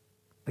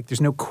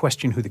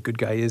question who the good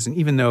guy is. And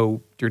even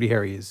though Dirty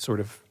Harry is sort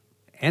of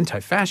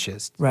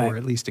anti-fascist, Right. or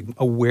at least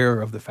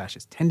aware of the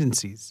fascist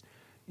tendencies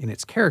in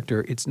its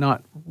character, it's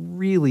not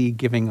really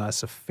giving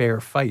us a fair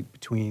fight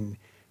between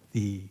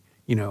the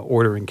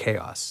order and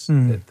chaos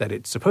that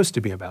it's supposed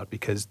to be about,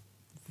 because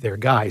their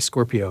guy,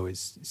 Scorpio,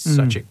 is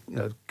such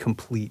a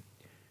complete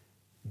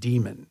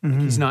demon.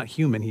 Like, he's not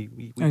human. He's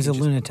a just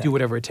lunatic. do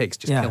whatever it takes.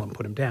 Just kill him,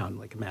 put him down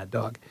like a mad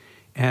dog.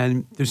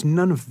 And there's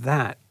none of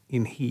that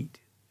in Heat.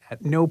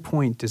 At no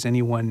point does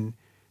anyone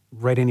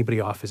write anybody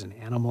off as an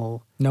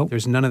animal. Nope.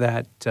 There's none of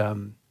that.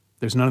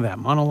 There's none of that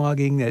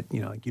monologuing that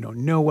you don't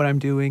know what I'm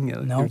doing.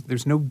 Nope.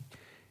 There's no.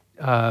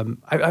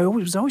 I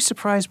was always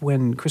surprised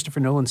when Christopher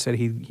Nolan said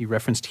he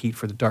referenced Heat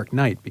for The Dark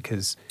Knight,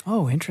 because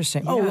Oh,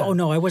 interesting. Yeah. Oh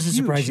no, I wasn't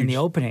Huge, surprised in the huge.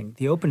 opening.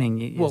 The opening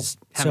is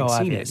so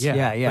having obvious. seen it,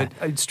 Yeah.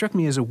 But it struck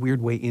me as a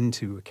weird way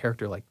into a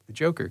character like the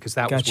Joker, because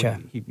that was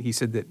Gotcha. when he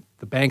said that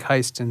the bank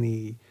heists and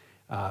the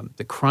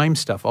crime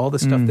stuff, all the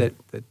stuff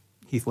that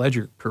Heath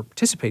Ledger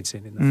participates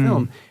in the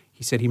film,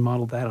 he said he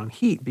modeled that on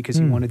Heat because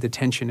he wanted the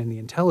tension and the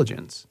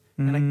intelligence.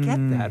 And I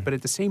get that, but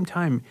at the same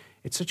time,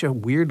 it's such a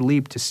weird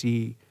leap to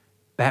see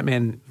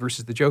Batman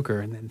versus the Joker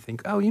and then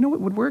think, oh, you know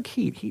what would work?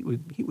 Heat. Heat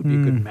would be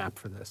a good map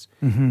for this.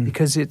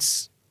 Because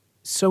it's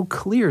so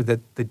clear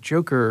that the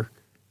Joker,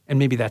 and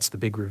maybe that's the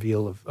big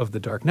reveal of The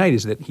Dark Knight,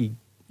 is that he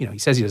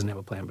says he doesn't have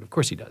a plan, but of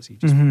course he does. He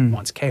just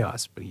wants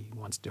chaos, but he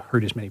wants to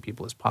hurt as many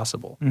people as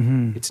possible.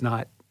 It's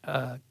not,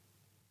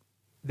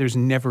 there's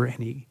never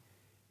any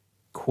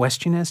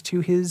question as to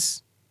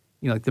his,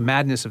 like the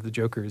madness of the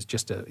Joker is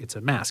it's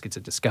a mask, it's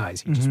a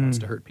disguise. He just wants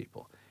to hurt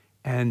people.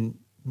 And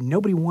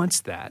nobody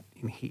wants that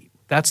in Heat.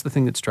 That's the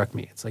thing that struck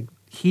me. It's like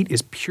Heat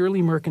is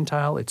purely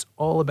mercantile. It's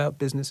all about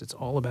business. It's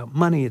all about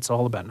money. It's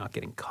all about not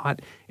getting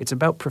caught. It's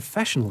about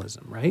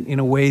professionalism, right? In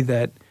a way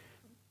that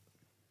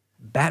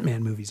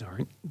Batman movies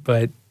aren't,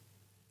 but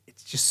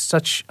it's just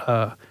such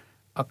a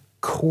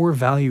core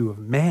value of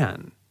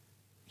man.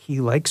 He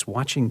likes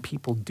watching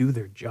people do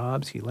their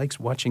jobs. He likes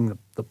watching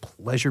the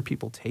pleasure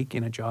people take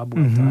in a job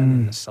well done,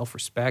 and the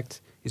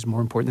self-respect is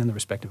more important than the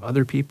respect of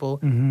other people.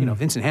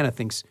 Vincent Hanna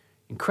thinks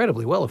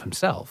incredibly well of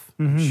himself,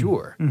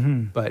 sure,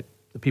 but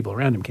the people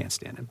around him can't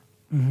stand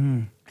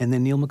him. And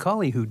then Neil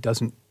McCauley, who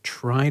doesn't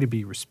try to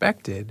be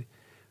respected,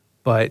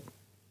 but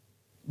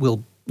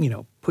will,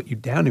 put you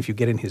down if you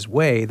get in his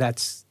way.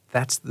 That's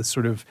the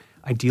sort of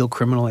ideal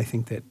criminal I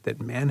think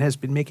that Mann has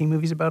been making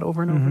movies about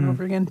over and over and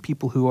over again.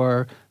 People who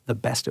are the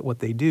best at what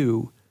they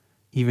do,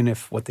 even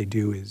if what they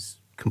do is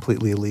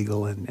completely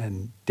illegal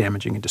and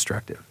damaging and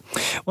destructive.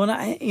 Well,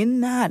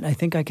 in that, I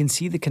think I can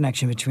see the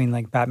connection between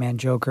like Batman,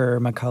 Joker,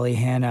 Macaulay,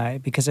 Hanna,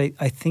 because I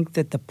think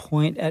that the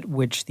point at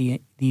which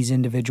these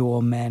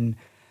individual men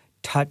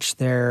touch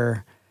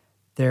their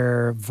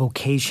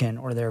vocation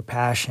or their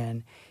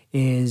passion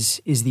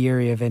is the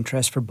area of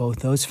interest for both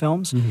those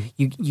films.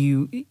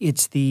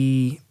 It's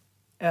the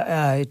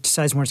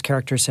Sizemore's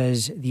character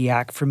says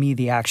for me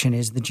the action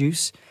is the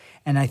juice,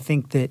 and I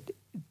think that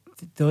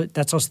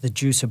that's also the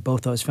juice of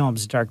both those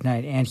films, Dark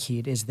Knight and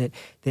Heat, is that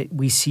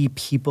we see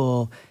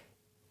people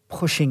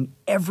pushing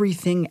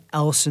everything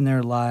else in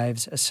their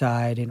lives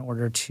aside in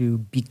order to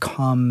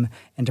become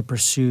and to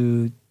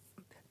pursue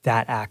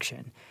that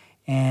action.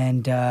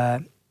 And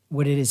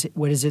what is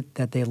it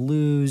that they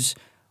lose?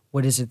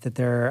 What is it that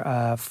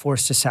they're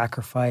forced to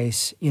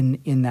sacrifice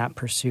in that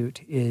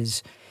pursuit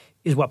is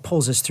what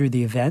pulls us through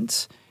the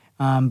events.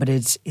 But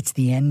it's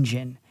the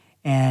engine.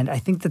 And I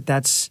think that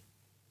that's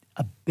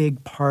a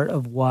big part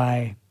of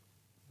why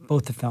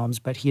both the films,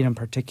 but Heat in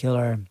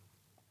particular,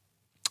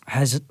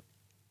 has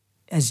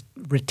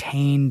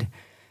retained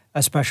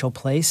a special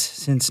place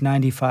since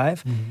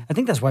 '95. I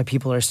think that's why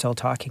people are still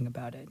talking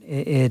about it.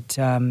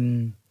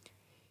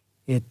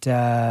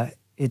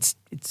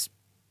 It's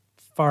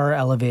far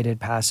elevated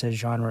past a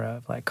genre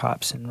of like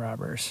cops and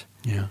robbers.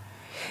 Yeah,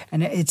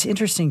 and it's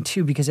interesting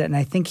too because, and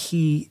I think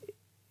he,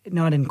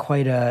 not in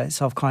quite a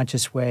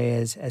self-conscious way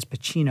as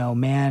Pacino,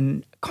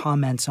 Mann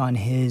comments on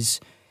his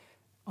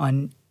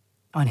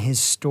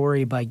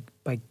story by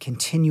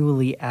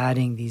continually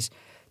adding these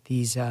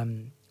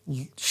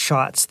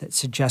shots that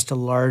suggest a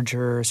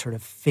larger sort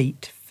of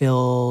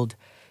fate-filled,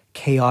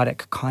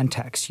 chaotic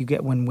context. You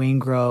get when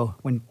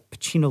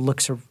Pacino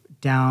looks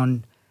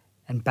down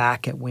and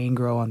back at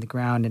Waingro on the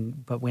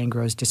ground, but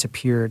Waingro's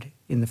disappeared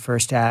in the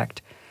first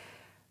act.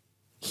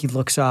 He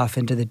looks off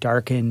into the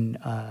darkened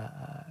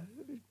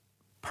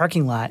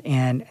parking lot,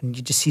 and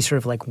you just see sort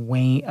of like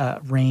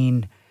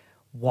rain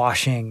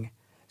washing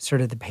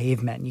sort of the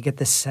pavement. And you get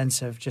this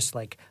sense of just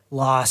like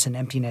loss and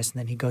emptiness. And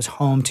then he goes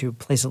home to a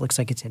place that looks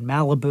like it's in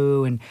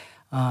Malibu, and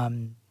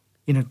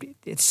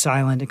it's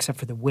silent except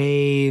for the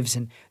waves.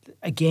 And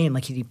again,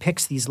 like he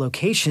depicts these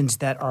locations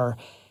that are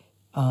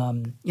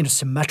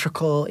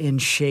symmetrical in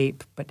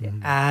shape, but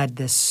add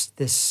this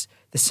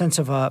sense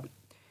of a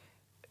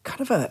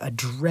kind of a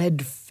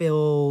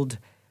dread-filled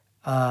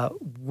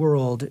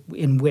world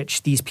in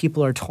which these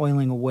people are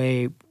toiling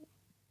away,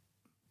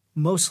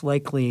 most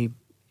likely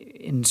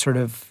in sort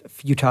of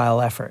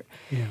futile effort.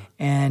 Yeah.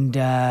 And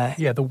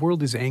the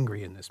world is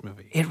angry in this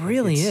movie. It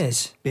really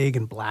is. Big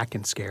and black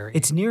and scary.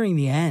 It's nearing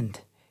the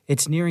end.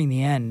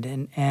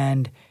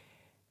 And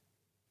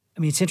I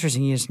mean, it's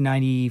interesting. It's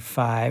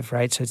 95,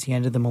 right? So it's the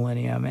end of the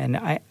millennium.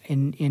 And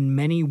in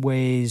many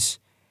ways,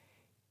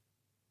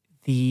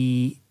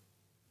 the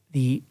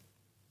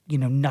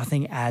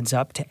nothing adds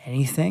up to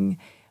anything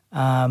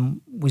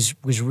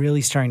was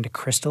really starting to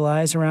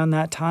crystallize around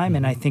that time.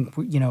 And I think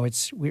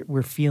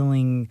we're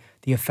feeling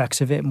the effects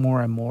of it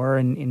more and more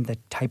in the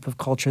type of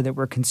culture that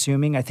we're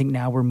consuming. I think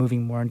now we're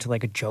moving more into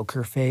like a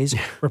Joker phase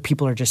where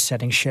people are just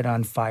setting shit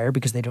on fire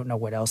because they don't know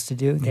what else to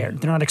do. They're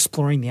not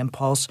exploring the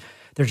impulse.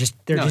 They're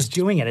just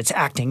doing it. It's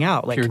acting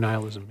out. Like pure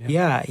nihilism.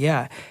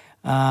 Yeah.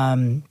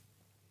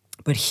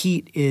 But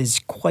Heat is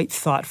quite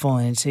thoughtful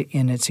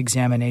in its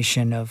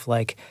examination of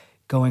like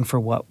going for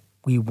what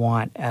we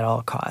want at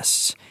all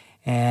costs.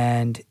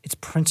 And it's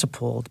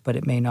principled, but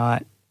it may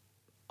not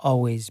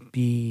always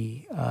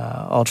be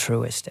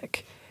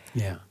altruistic.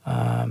 Yeah.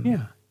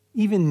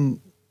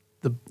 Even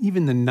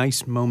the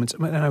nice moments,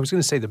 and I was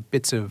going to say the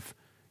bits of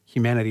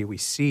humanity we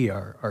see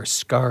are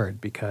scarred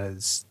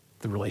because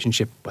the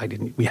relationship,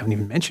 we haven't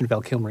even mentioned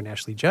Val Kilmer and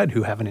Ashley Judd,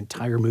 who have an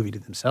entire movie to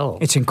themselves.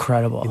 It's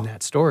incredible. In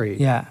that story.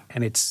 Yeah.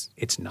 And it's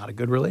not a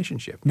good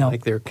relationship. No.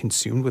 Like they're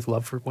consumed with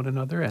love for one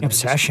another. And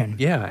obsession.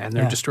 And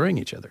they're destroying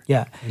each other.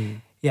 Yeah.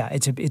 Yeah,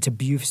 it's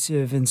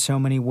abusive in so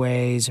many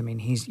ways. I mean,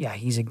 he's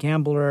a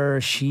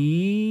gambler.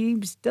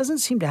 She doesn't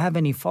seem to have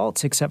any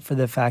faults except for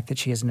the fact that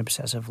she has an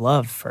obsessive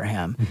love for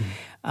him.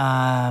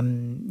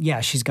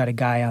 Yeah, she's got a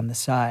guy on the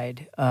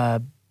side,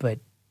 but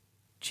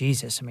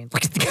Jesus, I mean,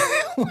 look at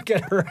look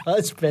at her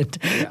husband.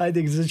 I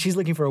think she's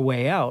looking for a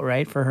way out,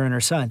 right, for her and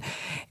her son,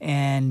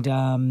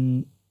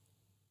 and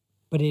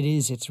but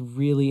it's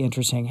really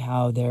interesting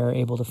how they're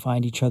able to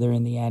find each other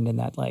in the end, and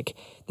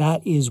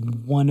that is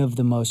one of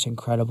the most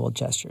incredible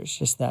gestures.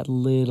 Just that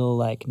little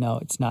no,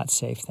 it's not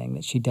safe thing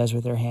that she does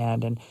with her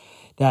hand, and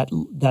that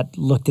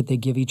look that they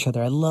give each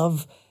other. I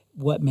love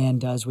what Mann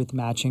does with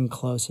matching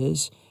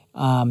closes.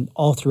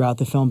 All throughout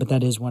the film, but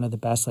that is one of the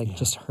best,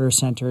 just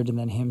her-centered and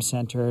then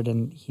him-centered,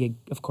 and he,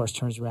 of course,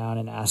 turns around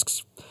and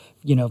asks,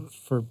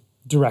 for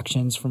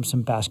directions from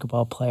some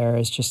basketball player.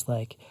 It's just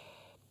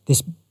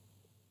this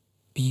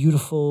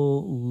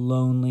beautiful,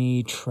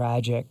 lonely,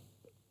 tragic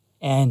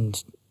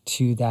end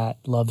to that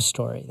love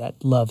story, that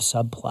love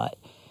subplot.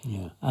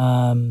 Yeah.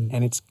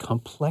 And it's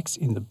complex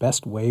in the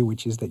best way,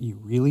 which is that you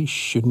really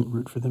shouldn't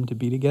root for them to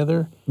be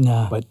together.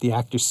 No. But the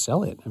actors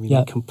sell it. I mean,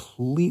 they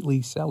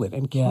completely sell it.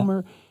 And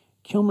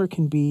Kilmer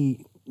can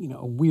be,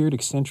 a weird,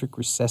 eccentric,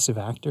 recessive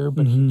actor,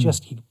 but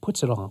he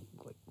puts it all.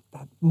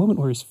 That moment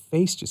where his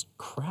face just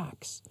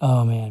cracks.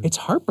 Oh, man. It's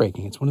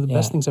heartbreaking. It's one of the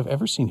best things I've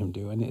ever seen him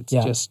do. And it's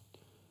just,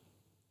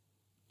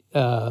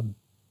 Start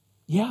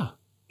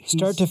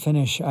to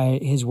finish,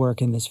 his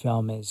work in this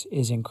film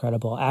is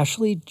incredible.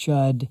 Ashley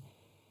Judd,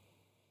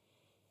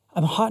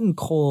 I'm hot and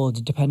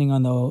cold depending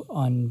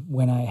on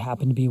when I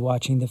happen to be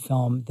watching the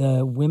film.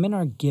 The women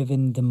are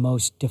given the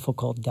most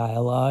difficult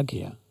dialogue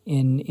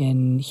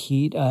in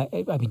Heat.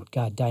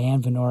 God,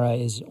 Diane Venora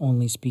is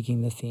only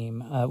speaking the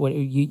theme.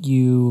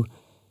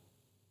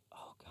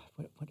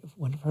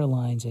 One of her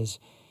lines is,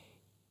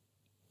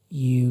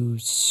 "You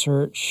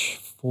search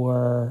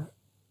for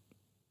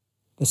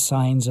the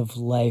signs of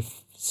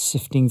life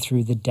sifting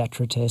through the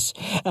detritus."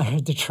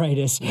 I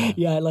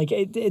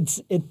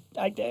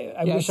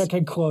wish I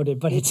could quote it,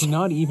 but it's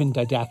not even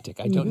didactic.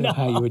 I don't know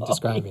how you would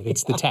describe it.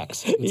 It's the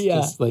text.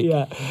 It's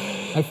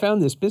I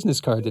found this business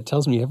card that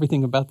tells me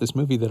everything about this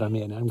movie that I'm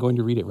in. I'm going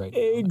to read it right now.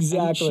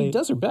 Exactly. And she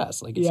does her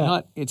best.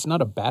 It's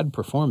not a bad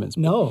performance.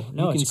 No, you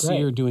can it's great.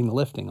 See her doing the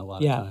lifting a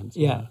lot of times.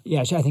 Yeah.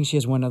 I think she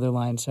has one other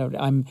line. So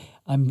I'm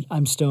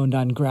stoned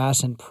on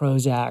grass and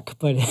Prozac,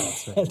 but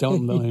that's right.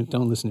 Don't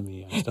listen to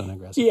me. I'm stoned on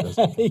grass and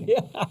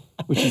Prozac.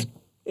 Which is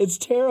it's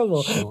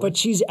terrible, but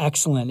she's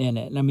excellent in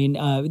it. I mean,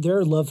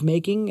 their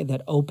lovemaking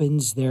that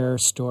opens their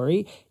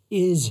story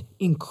is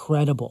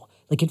incredible.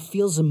 It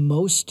feels the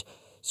most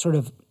sort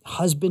of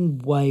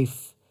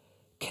husband-wife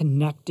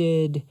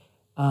connected,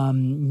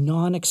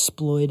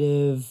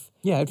 non-exploitive.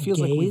 Yeah, it feels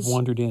like we've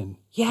wandered in.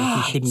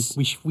 Yeah,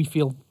 we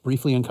feel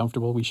briefly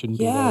uncomfortable. We shouldn't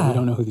be there. We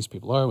don't know who these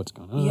people are. What's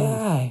going on?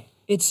 Yeah,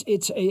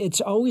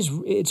 it's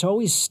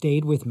always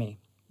stayed with me.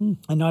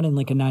 And not in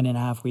a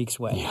 9.5 weeks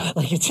way. Yeah.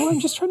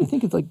 I'm just trying to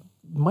think of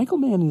Michael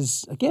Mann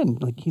is, again,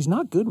 he's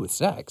not good with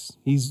sex.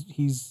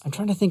 He's. I'm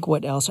trying to think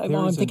what else.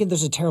 I'm thinking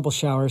there's a terrible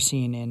shower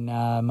scene in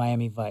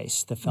Miami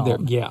Vice, the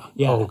film. Yeah.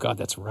 Oh God,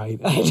 that's right.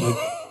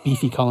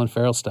 Beefy Colin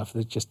Farrell stuff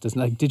that just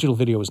doesn't. Digital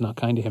video was not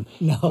kind to him.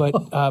 No.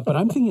 But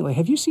I'm thinking,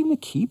 have you seen The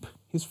Keep?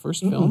 His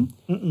first film.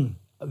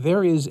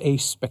 There is a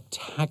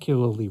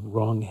spectacularly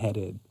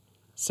wrong-headed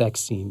sex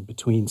scene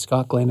between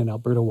Scott Glenn and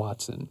Alberta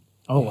Watson.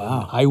 Oh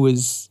wow.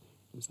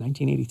 It was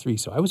 1983,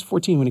 so I was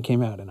 14 when it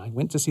came out, and I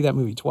went to see that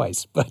movie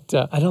twice. But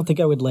I don't think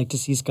I would like to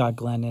see Scott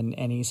Glenn in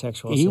any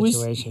sexual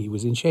situation. He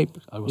was in shape.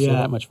 I will say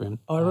that much for him.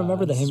 Oh, I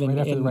remember him right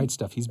after The Right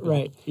Stuff. He's built.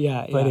 Right.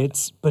 Yeah. But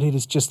it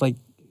is just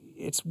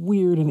it's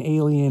weird and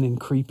alien and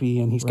creepy,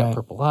 and he's got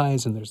purple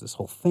eyes, and there's this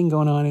whole thing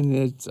going on,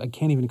 and I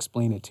can't even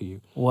explain it to you.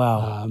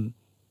 Wow.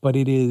 But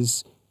it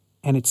is,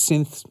 and it's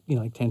synth,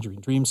 like Tangerine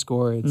Dream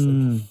score. It's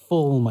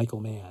full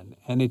Michael Mann.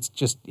 And it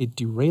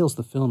derails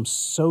the film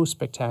so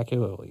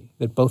spectacularly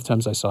that both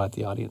times I saw it,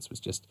 the audience was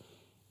just,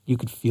 you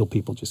could feel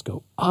people just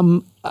go,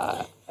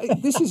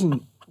 this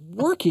isn't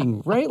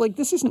working, right?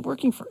 This isn't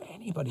working for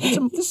anybody.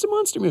 This is a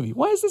monster movie.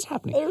 Why is this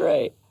happening?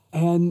 Right.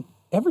 And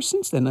ever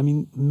since then, I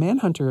mean,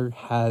 Manhunter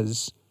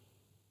has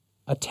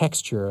a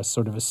texture, a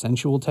sort of a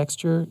sensual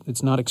texture.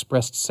 It's not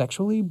expressed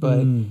sexually,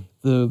 but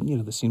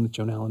the scene with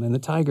Joan Allen and the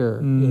tiger,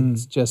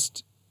 it's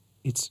just,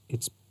 it's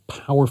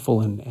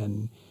powerful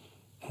and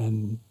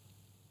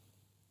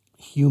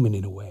human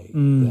in a way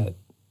that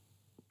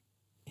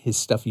his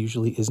stuff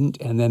usually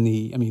isn't. And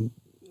then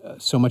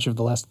so much of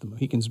The Last of the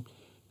Mohicans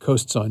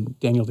coasts on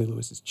Daniel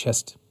Day-Lewis's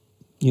chest,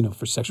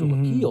 for sexual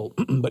appeal,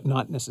 but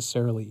not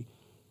necessarily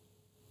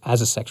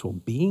as a sexual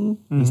being.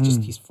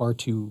 He's far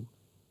too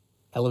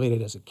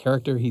elevated as a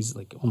character. He's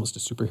almost a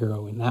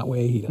superhero in that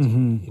way. He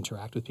doesn't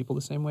interact with people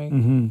the same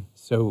way.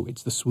 So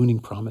it's the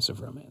swooning promise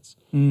of romance.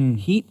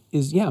 Heat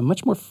is,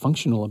 much more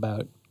functional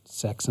about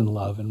sex and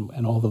love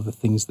and all of the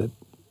things that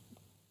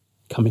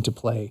come into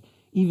play.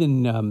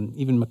 Even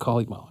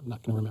Macaulay, well, I'm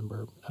not going to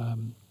remember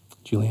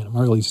Juliana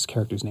Margulies'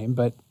 character's name,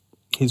 but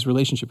his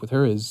relationship with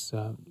her is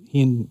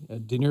he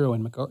and De Niro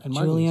and Margulies.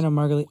 Juliana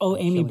Margulies. Oh,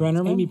 Amy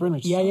Brennerman. Amy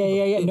Brennerman.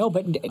 Yeah. No,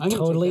 but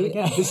totally.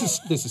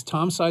 This is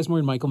Tom Sizemore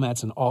and Michael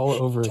Madsen all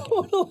over again.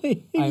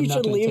 Totally. You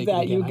should leave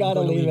that. You got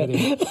to leave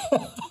it.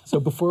 So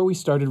before we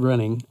started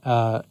running,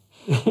 I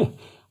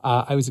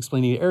was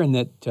explaining to Aaron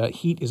that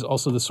Heat is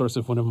also the source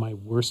of one of my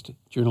worst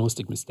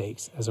journalistic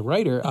mistakes. As a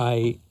writer,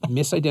 I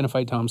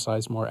misidentified Tom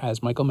Sizemore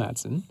as Michael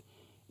Madsen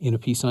in a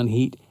piece on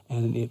Heat,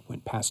 and it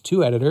went past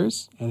 2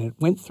 editors, and it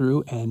went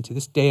through, and to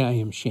this day I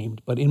am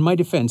shamed. But in my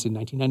defense, in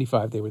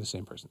 1995, they were the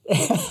same person.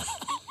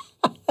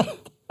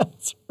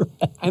 That's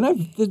right. And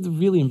the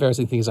really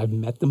embarrassing thing is I've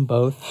met them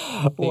both.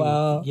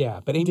 Wow.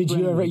 Yeah, but Amy Did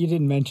you ever? You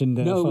didn't mention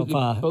the faux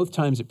pas. Both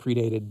times it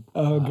predated.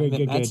 Oh, good, I met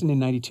good. Madsen in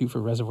 '92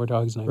 for Reservoir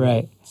Dogs, and I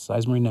met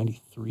Sizemore in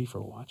 '93 for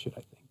Watch It,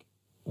 I think.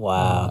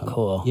 Wow,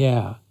 cool.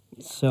 Yeah.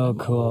 So I'm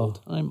cool.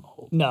 Old. I'm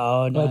old.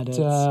 No, that's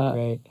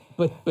great.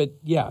 But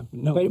yeah,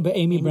 no. But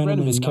Amy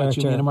Brenneman's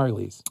character, Juliana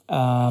Margulies.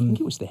 I think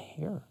it was the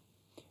hair.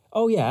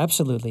 Oh yeah,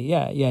 absolutely.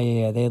 Yeah.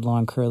 They had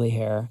long curly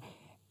hair,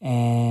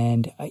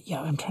 and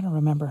I'm trying to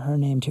remember her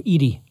name too.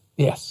 Edie.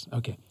 Yes.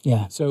 Okay.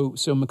 Yeah. So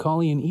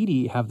Macaulay and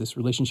Edie have this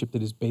relationship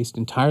that is based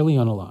entirely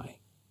on a lie,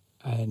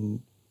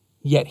 and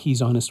yet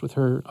he's honest with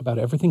her about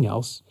everything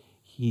else.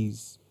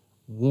 He's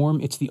warm.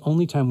 It's the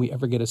only time we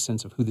ever get a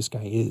sense of who this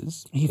guy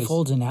is. He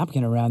folds a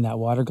napkin around that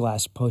water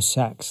glass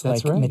post-sex,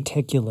 That's like right.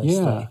 meticulously.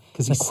 Yeah,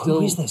 because he's still.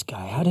 Who is this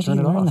guy? How did he turn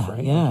it learn off, that?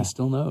 Right? Yeah, He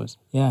still knows.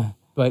 Yeah.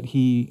 But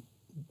he,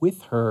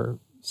 with her,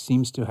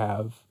 seems to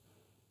have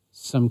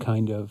some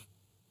kind of.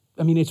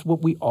 I mean, it's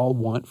what we all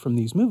want from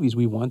these movies.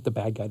 We want the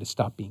bad guy to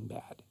stop being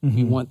bad. Mm-hmm.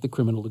 We want the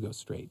criminal to go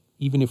straight,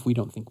 even if we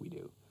don't think we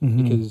do,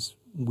 because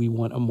we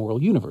want a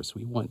moral universe.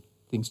 We want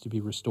things to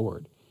be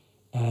restored.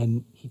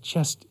 And he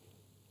just,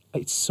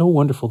 it's so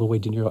wonderful the way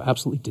De Niro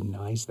absolutely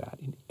denies that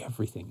in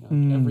everything.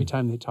 Every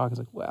time they talk, it's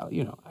like, well,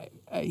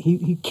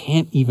 he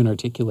can't even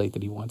articulate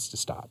that he wants to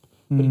stop.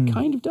 But he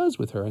kind of does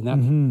with her. And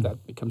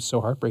that becomes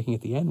so heartbreaking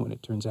at the end when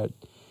it turns out,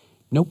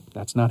 nope,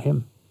 that's not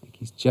him.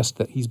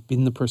 He's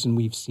been the person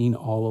we've seen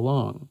all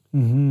along.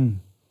 Mm-hmm.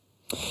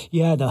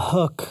 Yeah, the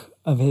hook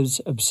of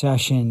his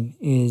obsession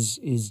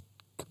is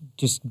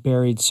just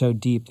buried so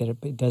deep that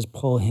it does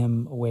pull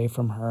him away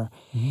from her.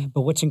 Mm-hmm.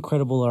 But what's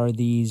incredible are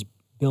these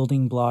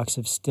building blocks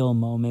of still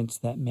moments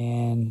that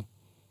Mann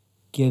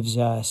gives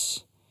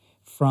us,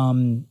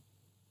 from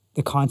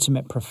the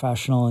consummate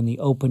professional in the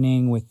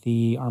opening with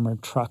the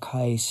armored truck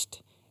heist,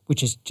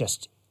 which is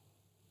just...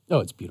 Oh,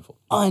 it's beautiful.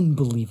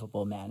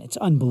 Unbelievable, man. It's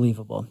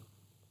unbelievable.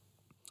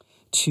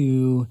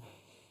 To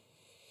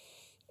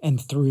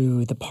and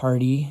through the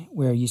party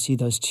where you see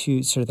those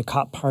two, sort of the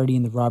cop party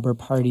and the robber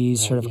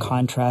parties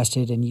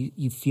contrasted, and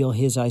you feel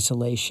his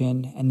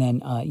isolation. And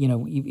then,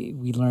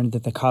 we learned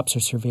that the cops are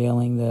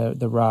surveilling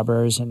the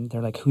robbers, and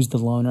they're like, who's the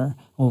loner?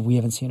 Well, we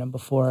haven't seen him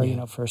before,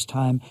 first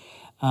time.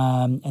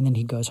 And then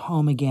he goes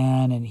home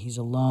again, and he's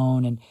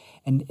alone.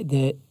 And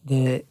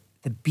the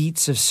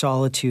beats of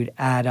solitude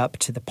add up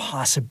to the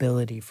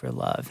possibility for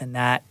love. And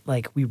that,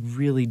 like, we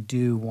really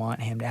do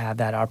want him to have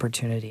that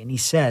opportunity. And he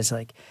says,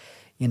 like,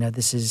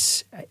 this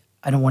is,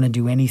 I don't want to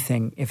do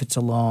anything if it's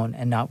alone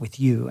and not with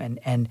you.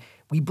 And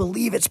we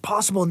believe it's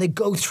possible. And they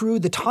go through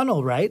the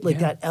tunnel, right? Like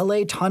that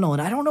LA tunnel.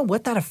 And I don't know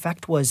what that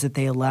effect was that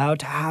they allowed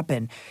to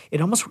happen.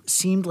 It almost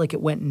seemed like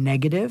it went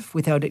negative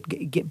without it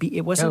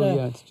it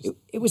wasn't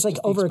it was like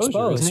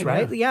overexposed,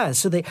 right? Yeah.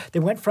 So they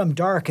went from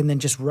dark and then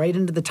just right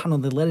into the tunnel.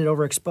 They let it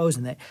overexpose.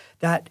 And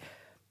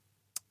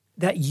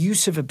that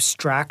use of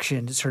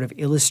abstraction to sort of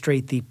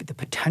illustrate the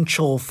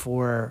potential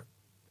for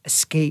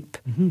escape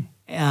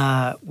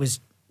was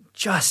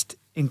just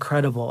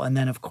incredible. And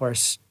then, of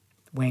course,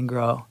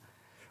 Waingro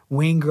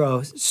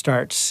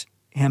starts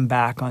him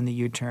back on the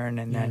U-turn,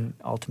 and then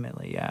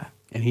ultimately,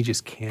 and he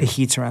just can't. The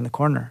Heat's around the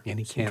corner, and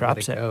he can't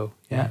drops let it go.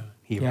 Yeah,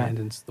 he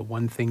abandons the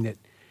one thing that,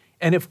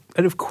 and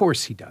of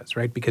course he does,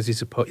 right? Because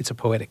it's a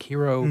poetic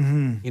hero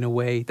in a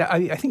way.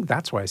 I think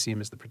that's why I see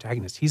him as the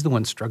protagonist. He's the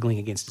one struggling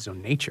against his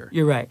own nature.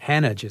 You're right.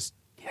 Hannah's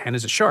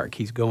a shark.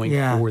 He's going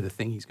for the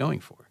thing he's going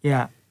for.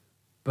 Yeah,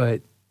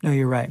 but no,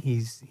 you're right.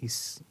 He's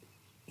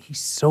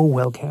so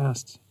well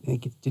cast.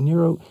 De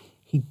Niro,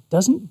 he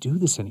doesn't do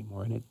this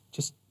anymore, and it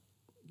just,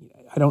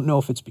 I don't know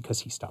if it's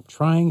because he stopped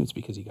trying, it's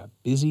because he got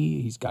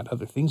busy, he's got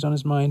other things on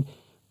his mind,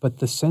 but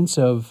the sense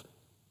of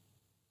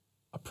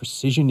a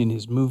precision in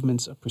his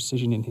movements, a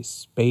precision in his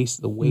space,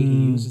 the way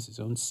he uses his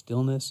own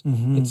stillness,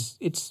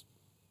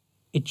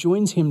 it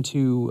joins him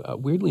to,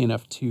 weirdly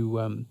enough,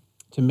 to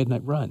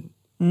Midnight Run,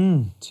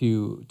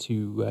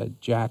 to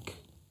Jack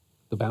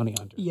the bounty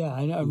hunter. Yeah,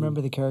 I remember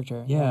the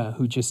character. Yeah,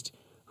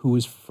 who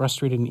was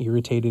frustrated and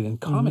irritated and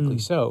comically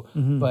so,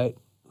 but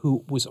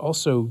who was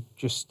also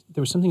just,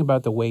 there was something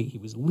about the way he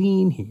was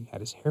lean, he had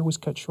his hair was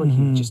cut short,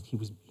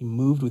 he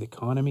moved with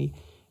economy,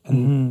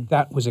 and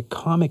that was a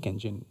comic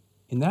engine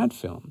in that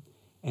film.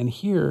 And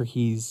here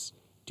he's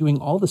doing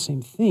all the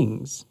same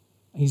things.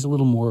 He's a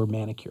little more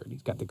manicured.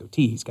 He's got the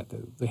goatee, he's got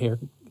the hair,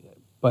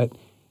 but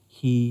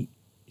he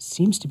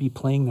seems to be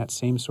playing that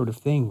same sort of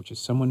thing, which is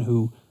someone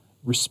who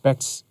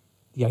respects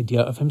the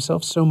idea of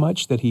himself so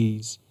much that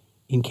he's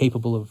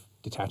incapable of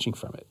detaching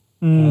from it.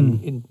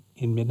 And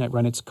in Midnight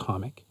Run, it's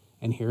comic,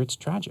 and here it's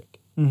tragic.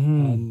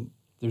 And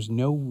there's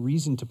no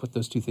reason to put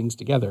those two things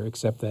together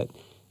except that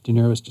De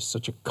Niro is just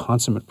such a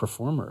consummate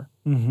performer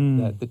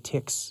that the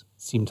tics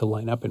seem to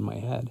line up in my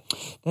head.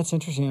 That's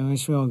interesting. I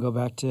wish we want to go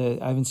back to.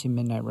 I haven't seen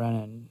Midnight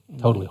Run in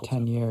Totally like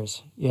 10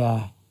 years.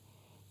 Yeah.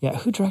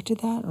 Who directed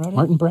that? Wrote it?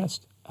 Martin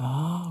Brest.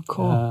 Oh,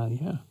 cool.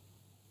 Yeah.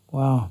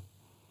 Wow.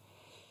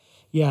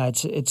 Yeah,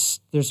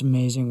 there's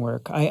amazing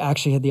work. I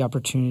actually had the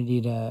opportunity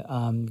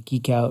to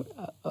geek out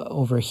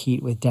over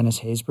Heat with Dennis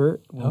Haysbert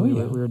when we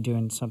were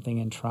doing something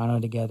in Toronto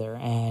together,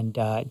 and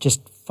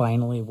just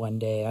finally one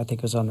day, I think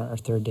it was on our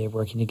third day of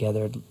working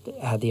together,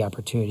 had the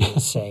opportunity to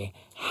say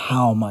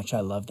how much I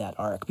love that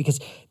arc, because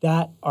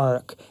that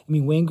arc. I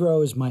mean,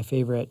 Waingro is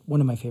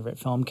one of my favorite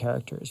film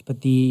characters,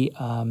 but the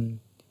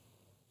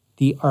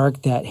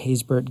arc that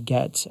Haysbert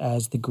gets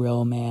as the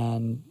grill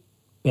man,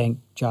 bank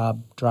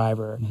job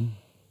driver.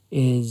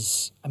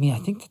 Is, I mean, I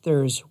think that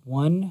there's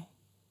 1,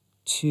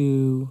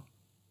 2,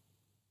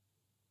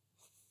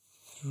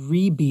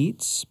 3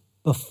 beats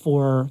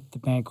before the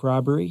bank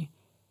robbery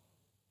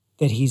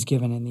that he's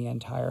given in the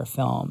entire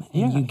film.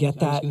 And you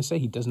get that. I was going to say,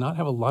 he does not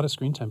have a lot of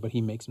screen time, but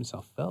he makes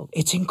himself felt.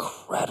 It's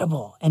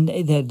incredible. And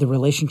the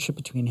relationship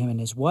between him and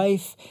his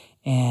wife,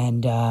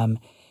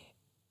 but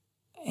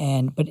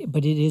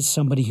it is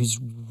somebody who's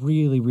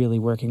really, really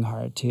working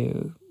hard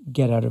to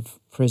get out of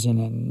prison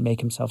and make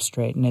himself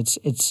straight. And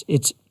it's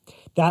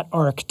that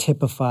arc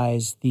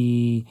typifies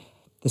the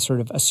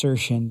sort of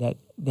assertion that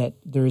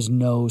there is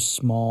no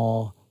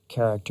small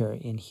character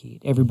in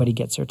Heat. Everybody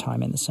gets their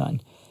time in the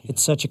sun. Yeah.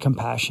 It's such a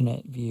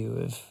compassionate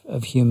view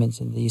of humans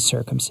in these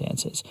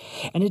circumstances.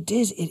 And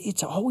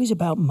it's always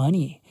about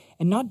money,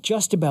 and not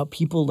just about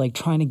people like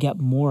trying to get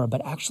more,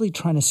 but actually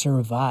trying to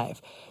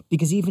survive.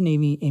 Because even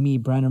Amy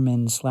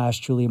Brenneman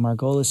 / Julia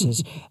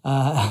Margolis's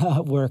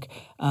work,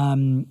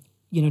 do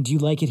you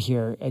like it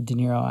here? De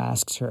Niro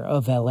asks her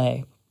of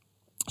L.A.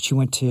 She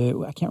went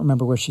to, I can't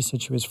remember where she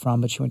said she was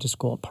from, but she went to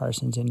school at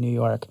Parsons in New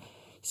York.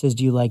 He says,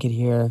 do you like it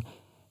here?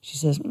 She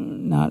says,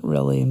 not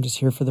really. I'm just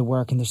here for the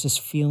work. And there's this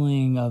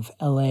feeling of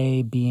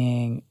LA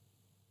being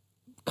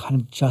kind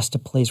of just a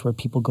place where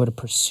people go to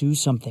pursue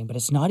something, but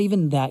it's not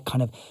even that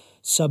kind of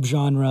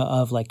subgenre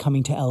of like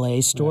Coming to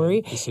LA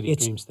story. Right. The City of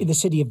Dreams thing. The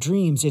City of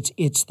Dreams.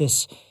 It's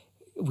this,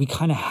 we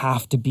kind of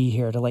have to be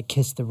here to like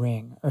kiss the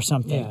ring or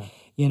something,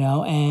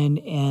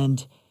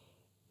 and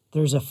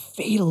there's a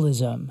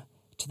fatalism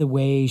to the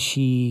way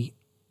she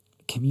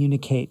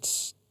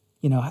communicates,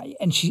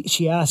 and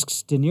she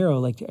asks De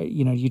Niro, like,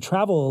 you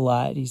travel a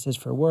lot. He says,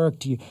 for work.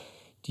 Are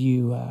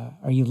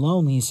you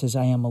lonely? He says,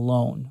 I am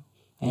alone.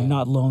 I am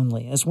not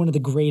lonely. That's one of the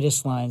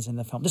greatest lines in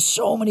the film. There's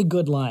so many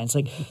good lines.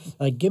 Like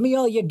give me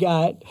all you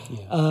got.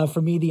 Yeah.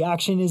 For me, the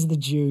action is the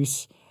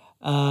juice.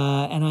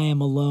 And I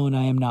am alone.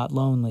 I am not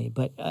lonely.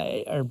 But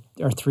are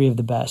 3 of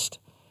the best.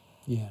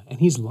 Yeah, and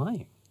he's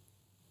lying.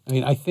 I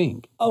mean, I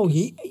think. Oh,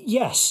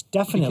 yes,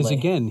 definitely. Because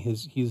again,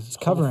 his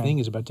whole thing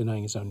is about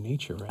denying his own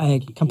nature, right? I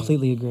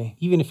completely agree.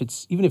 Even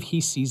if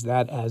he sees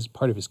that as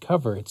part of his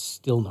cover, it's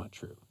still not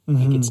true.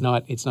 Like it's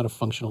not a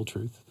functional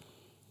truth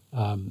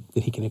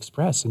that he can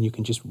express, and you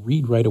can just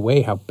read right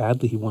away how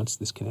badly he wants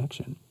this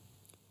connection.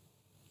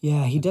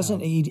 Yeah, he doesn't.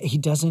 He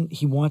doesn't.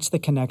 He wants the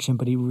connection,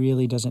 but he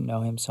really doesn't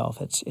know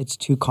himself. It's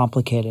too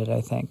complicated,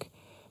 I think,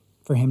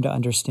 for him to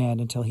understand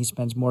until he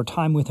spends more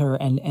time with her,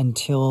 and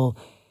until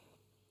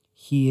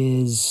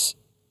he is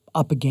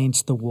up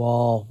against the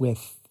wall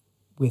with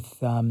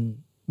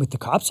the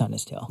cops on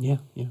his tail. Yeah.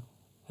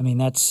 I mean,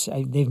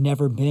 they've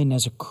never been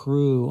as a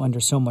crew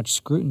under so much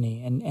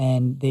scrutiny,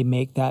 and they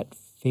make that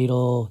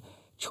fatal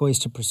choice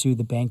to pursue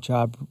the bank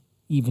job,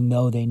 even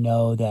though they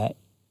know that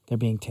they're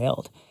being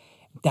tailed.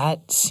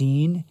 That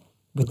scene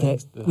with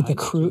the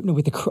crew.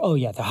 Oh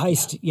yeah, the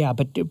heist. Yeah,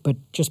 but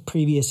just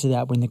previous to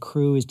that, when the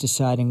crew is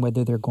deciding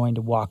whether they're going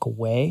to walk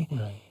away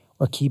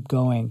or keep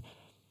going.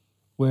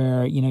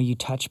 Where, you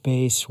touch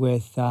base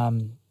with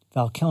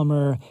Val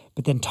Kilmer,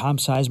 but then Tom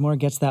Sizemore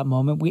gets that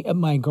moment.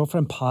 My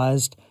girlfriend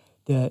paused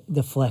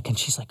the flick, and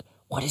she's like,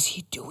 what is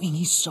he doing?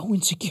 He's so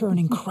insecure and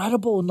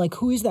incredible. And like,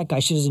 who is that guy?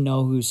 She doesn't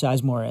know who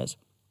Sizemore is.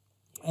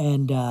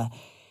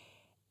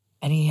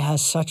 And he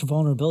has such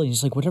vulnerability.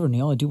 He's like, whatever,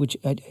 Neil, I do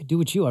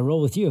what you. I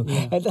roll with you.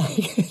 Yeah. And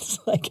it's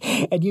like,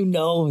 and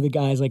the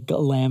guy's like a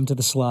lamb to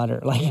the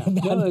slaughter. Like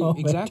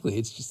exactly.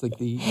 It's just like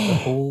the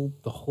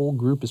whole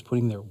group is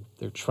putting their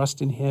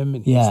trust in him,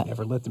 and he's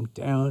never let them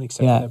down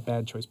except for that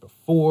bad choice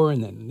before,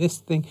 and then this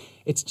thing.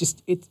 It's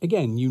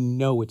again,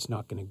 it's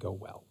not going to go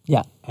well.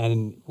 Yeah.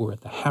 And we're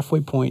at the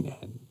halfway point,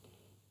 and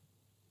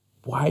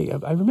why?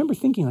 I remember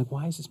thinking, like,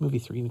 why is this movie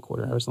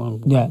 3.25 hours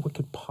long? What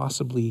could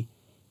possibly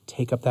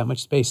take up that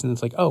much space? And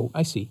it's like, oh,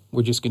 I see.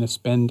 We're just going to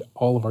spend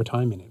all of our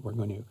time in it. We're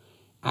going to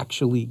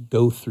actually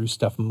go through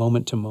stuff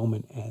moment to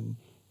moment and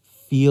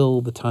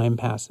feel the time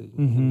passing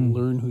and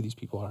learn who these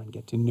people are and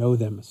get to know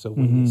them. So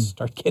when they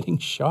start getting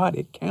shot,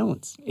 it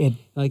counts. It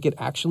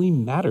actually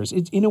matters.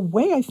 It's, in a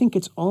way, I think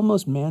it's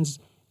almost Mann's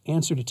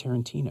answer to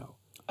Tarantino.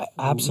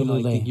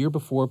 Absolutely. Like the year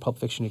before Pulp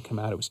Fiction had come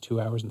out, it was 2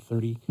 hours and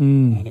 30,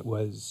 and it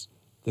was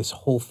this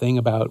whole thing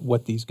about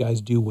what these guys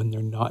do when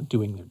they're not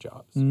doing their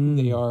jobs, who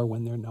they are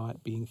when they're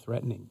not being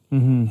threatening.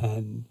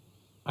 And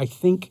I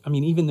think, I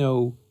mean, even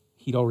though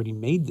he'd already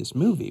made this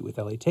movie with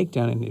LA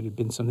Takedown and it had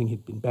been something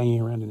he'd been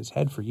banging around in his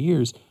head for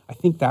years, I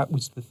think that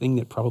was the thing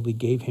that probably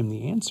gave him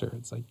the answer.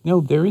 It's like,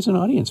 no, there is an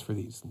audience for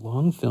these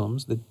long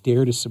films that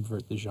dare to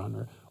subvert the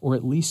genre, or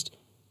at least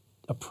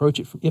approach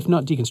it, if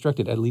not deconstruct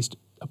it, at least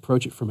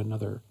approach it from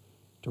another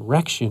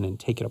direction and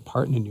take it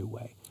apart in a new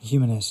way.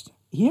 Humanist.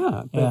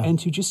 Yeah, and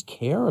to just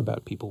care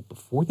about people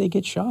before they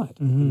get shot,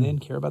 and then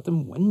care about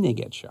them when they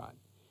get shot,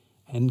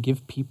 and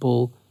give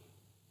people,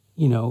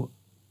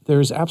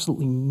 there's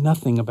absolutely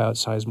nothing about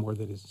Sizemore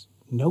that is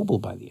noble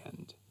by the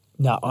end.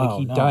 No,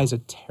 he dies a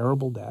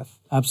terrible death,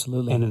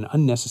 absolutely, and an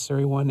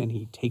unnecessary one, and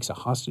he takes a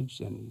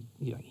hostage, and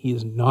he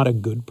is not a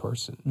good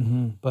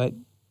person. But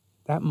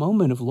that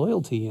moment of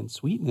loyalty and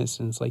sweetness,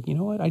 and it's like, you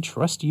know what, I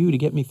trust you to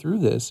get me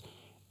through this.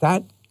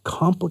 That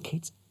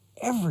complicates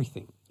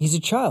everything. He's a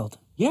child.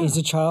 Yeah. He's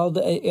a child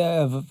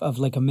of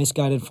like a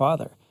misguided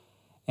father.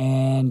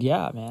 And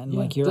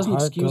like your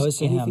heart goes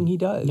to him. Anything he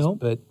does. Nope.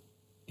 But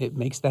it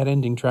makes that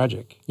ending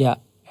tragic. Yeah.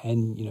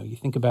 And, you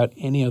think about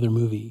any other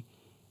movie,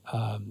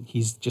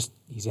 he's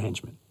a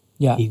henchman.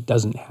 Yeah. He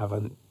doesn't have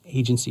an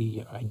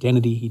agency,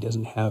 identity. He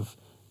doesn't have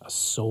a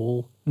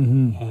soul.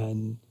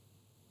 And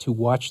to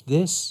watch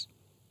this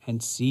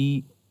and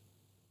see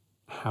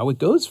how it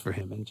goes for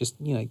him and just,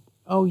 like,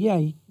 oh, yeah,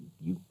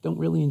 you don't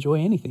really enjoy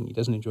anything. He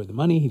doesn't enjoy the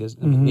money. He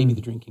doesn't. I mean, maybe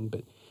the drinking,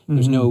 but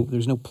there's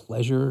no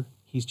pleasure.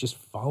 He's just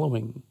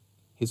following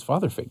his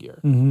father figure,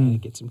 and it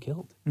gets him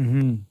killed.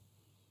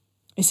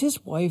 Is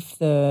his wife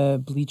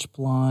the bleach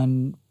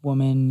blonde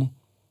woman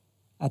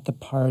at the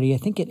party? I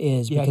think it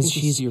is, Yeah, because I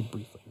think you see her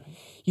briefly, right?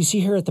 You see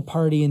her at the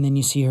party, and then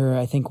you see her,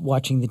 I think,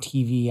 watching the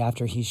TV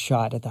after he's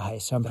shot at the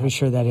heist. So I'm pretty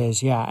sure that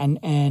is, yeah.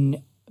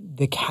 And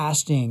the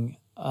casting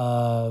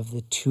of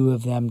the two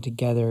of them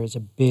together is a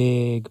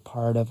big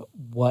part of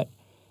what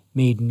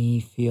made me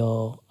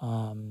feel,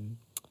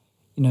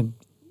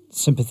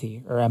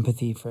 sympathy or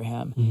empathy for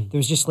him. There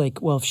was just like,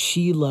 well, if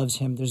she loves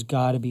him, there's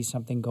got to be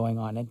something going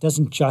on.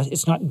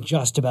 It's not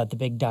just about the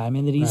big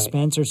diamond that he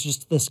spends. There's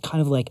just this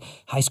kind of like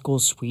high school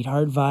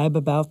sweetheart vibe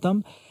about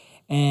them.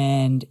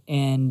 And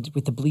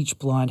with the bleach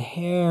blonde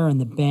hair and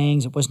the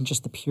bangs, it wasn't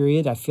just the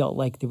period. I felt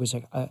like there was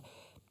a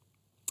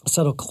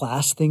subtle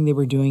class thing they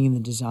were doing in the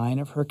design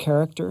of her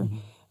character.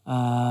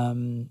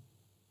 The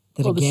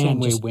same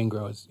way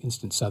Waingro is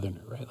instant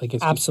Southerner, right? Like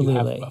it's absolutely.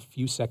 Just, you have a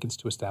few seconds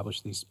to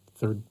establish these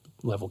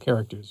third-level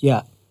characters.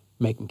 Yeah.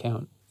 Make them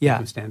count. Yeah. Make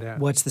them stand out.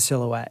 What's the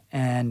silhouette?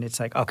 And it's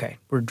like, okay,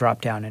 we're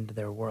dropped down into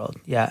their world.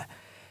 Yeah.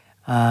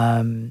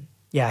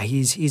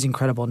 He's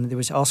incredible. And there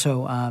was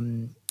also,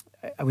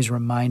 I was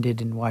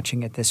reminded in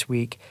watching it this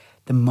week,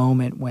 the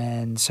moment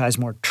when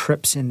Sizemore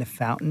trips in the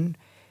fountain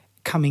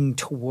coming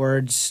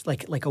towards,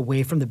 like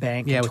away from the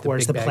bank and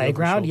towards the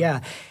playground.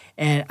 Yeah.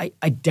 And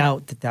I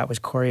doubt that was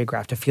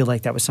choreographed. I feel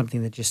like that was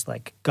something that just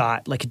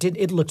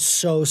it looked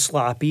so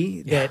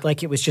sloppy that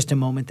like it was just a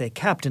moment they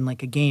kept. And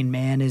like, again,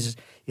 man is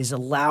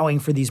allowing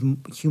for these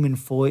human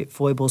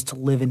foibles to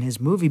live in his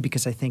movie,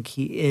 because I think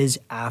he is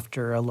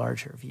after a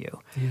larger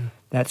view,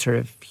 that sort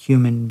of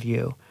human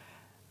view.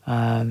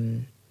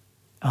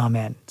 Oh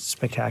man,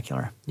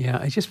 spectacular. Yeah,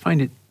 I just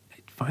find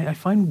I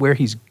find where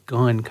he's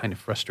gone kind of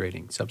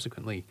frustrating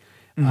subsequently.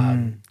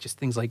 Just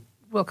things like,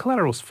 well,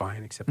 Collateral's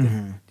fine, except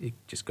that it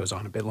just goes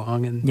on a bit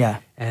long.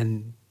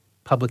 And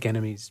Public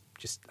Enemies,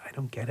 just, I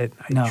don't get it.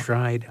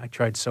 I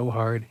tried so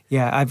hard.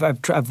 Yeah,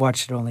 I've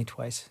watched it only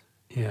twice.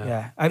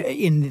 Yeah.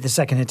 In the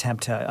second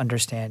attempt to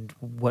understand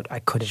what I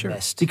could have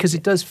missed. Because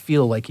it does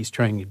feel like he's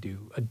trying to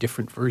do a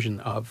different version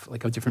of,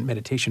 like a different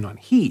meditation on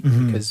heat,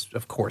 because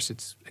of course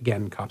it's,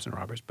 again, cops and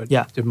robbers, but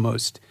the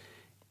most,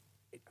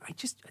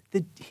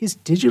 his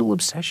digital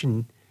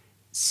obsession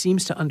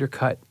seems to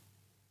undercut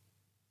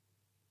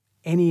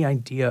any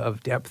idea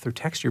of depth or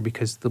texture,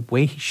 because the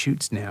way he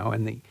shoots now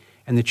and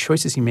the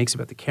choices he makes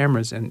about the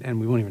cameras, and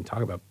we won't even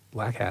talk about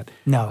Black Hat.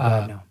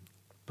 No.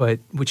 But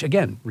which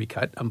again,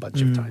 recut a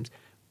bunch of times.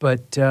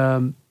 But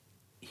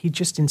he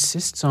just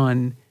insists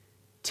on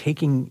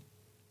taking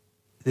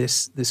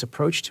this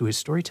approach to his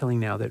storytelling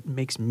now that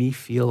makes me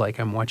feel like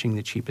I'm watching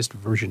the cheapest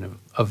version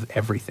of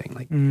everything.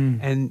 Like,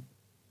 and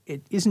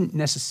it isn't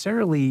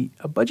necessarily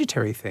a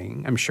budgetary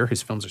thing. I'm sure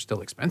his films are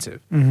still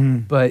expensive,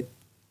 but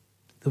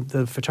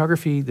the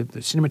photography, the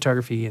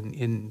cinematography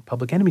in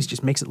Public Enemies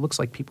just makes it look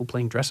like people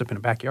playing dress up in a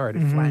backyard.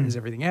 It flattens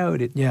everything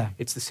out.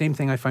 It's the same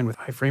thing I find with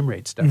high frame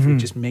rate stuff. It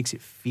just makes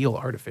it feel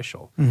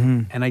artificial.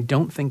 And I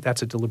don't think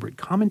that's a deliberate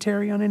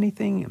commentary on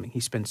anything. I mean, he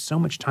spends so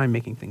much time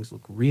making things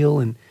look real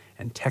and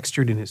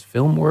textured in his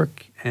film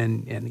work.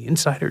 And The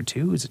Insider,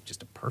 too, is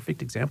just a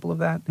perfect example of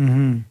that,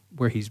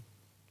 where he's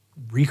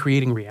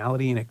recreating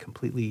reality in a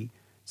completely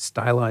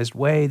stylized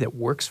way that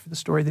works for the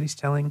story that he's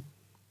telling.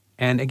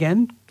 And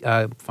again,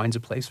 finds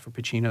a place for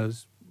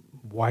Pacino's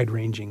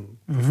wide-ranging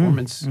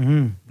performance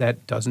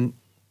that doesn't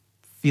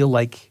feel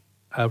like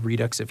a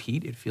redux of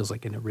Heat. It feels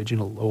like an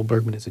original Lowell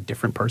Bergman is a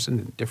different person,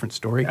 a different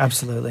story.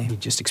 Absolutely. He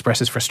just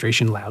expresses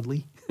frustration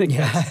loudly.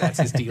 That's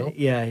his deal.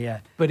 Yeah.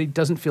 But it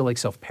doesn't feel like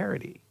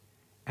self-parody.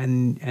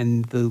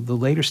 And the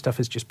later stuff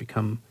has just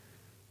become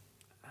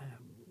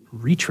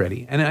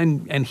retready.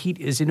 And Heat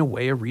is in a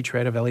way a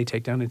retread of LA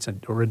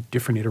Takedown. Or a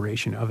different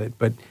iteration of it.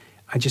 But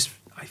I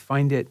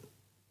find it,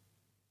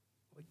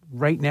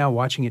 right now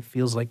watching it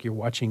feels like you're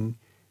watching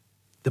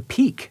the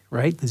peak,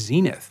 right? The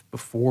zenith,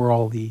 before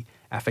all the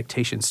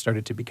affectations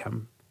started to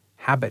become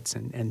habits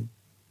and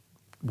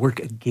work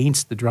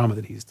against the drama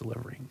that he's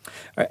delivering.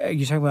 Are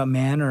you talking about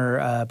Mann or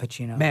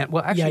Pacino? Mann.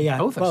 Well, actually,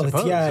 both, I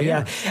suppose.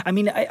 Yeah. I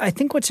mean, I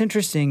think what's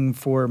interesting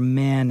for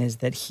Mann is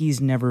that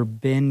he's never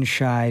been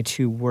shy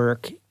to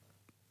work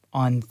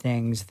on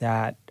things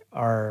that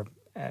are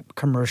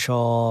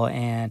commercial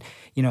and,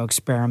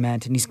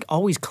 experiment. And he's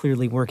always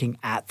clearly working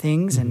at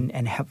things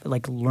and have,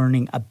 like,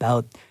 learning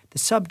about the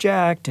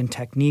subject and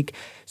technique.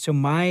 So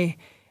I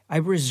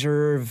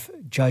reserve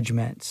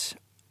judgments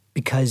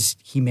because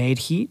he made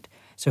Heat.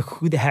 So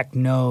who the heck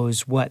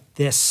knows what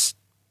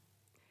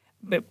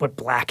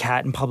Black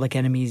Hat and Public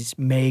Enemies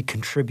may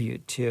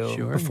contribute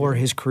to before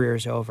his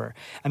career's over.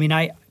 I mean,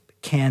 I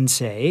can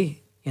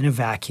say in a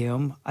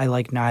vacuum, I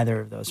like neither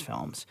of those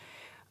films.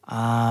 But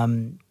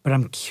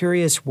I'm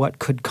curious what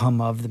could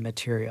come of the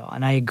material.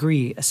 And I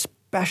agree,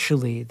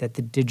 especially that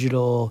the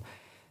digital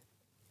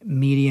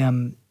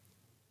medium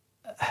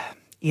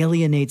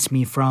alienates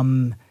me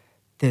from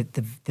the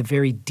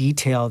very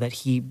detail that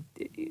he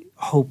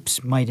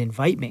hopes might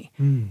invite me,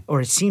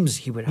 or it seems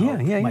he would hope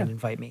might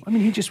invite me. I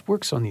mean, he just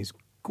works on these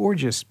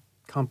gorgeous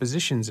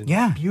compositions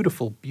and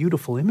beautiful,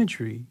 beautiful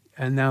imagery,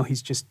 and now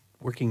he's just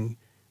working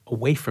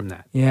away from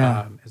that.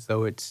 As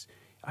though it's.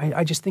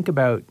 I just think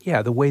about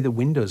the way the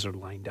windows are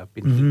lined up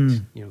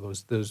in Heat.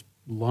 Those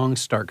long,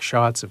 stark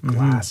shots of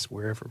glass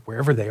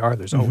wherever they are.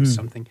 There's always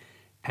something,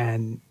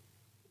 and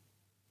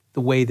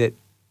the way that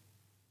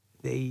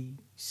they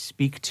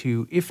speak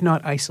to, if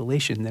not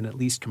isolation, then at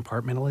least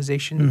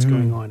compartmentalization that's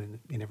going on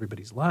in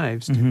everybody's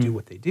lives to do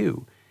what they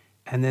do.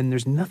 And then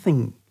there's no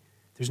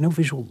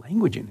visual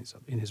language in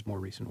his more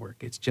recent work.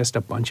 It's just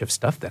a bunch of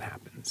stuff that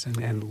happens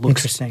and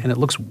looks interesting. And it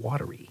looks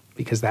watery,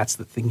 because that's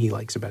the thing he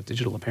likes about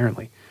digital,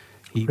 apparently.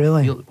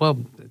 Really? You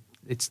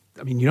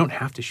don't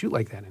have to shoot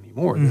like that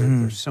anymore.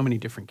 There's so many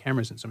different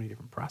cameras and so many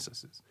different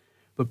processes.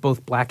 But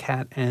both Black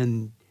Hat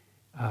and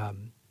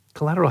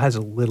Collateral has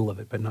a little of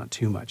it, but not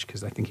too much,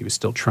 because I think he was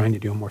still trying to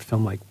do a more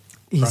film-like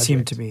project. He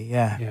seemed to be,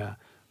 Yeah.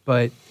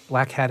 But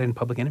Black Hat and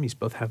Public Enemies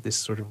both have this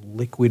sort of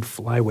liquid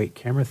flyweight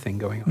camera thing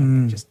going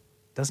on. It just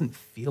doesn't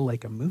feel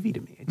like a movie to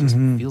me. It just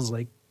feels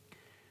like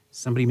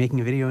somebody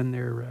making a video in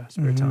their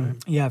spare time.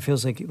 Yeah, it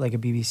feels like a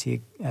BBC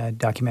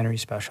documentary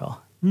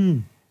special.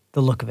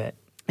 The look of it.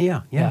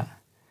 Yeah. Yeah,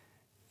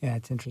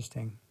 it's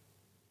interesting.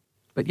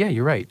 But yeah,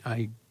 you're right.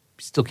 I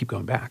still keep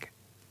going back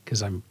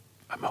because I'm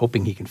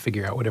hoping he can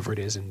figure out whatever it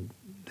is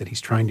that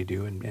he's trying to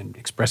do and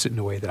express it in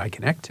a way that I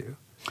connect to.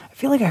 I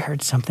feel like I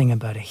heard something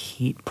about a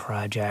Heat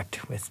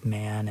project with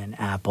Mann and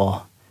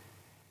Apple.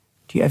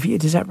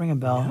 Does that ring a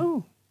bell?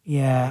 No.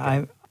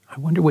 Yeah, I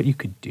wonder what you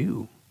could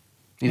do.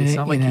 It's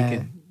not like he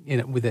could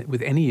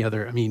with any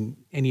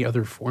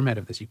other format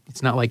of this.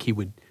 It's not like he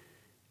would.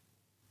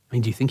 I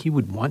mean, do you think he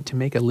would want to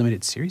make a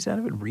limited series out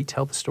of it,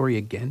 retell the story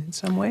again in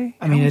some way?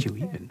 How would you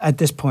even? At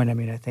this point,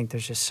 I think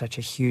there's just such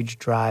a huge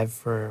drive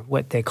for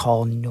what they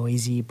call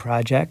noisy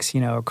projects,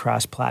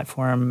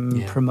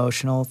 cross-platform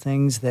promotional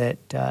things,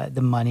 that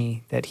the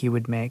money that he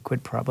would make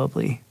would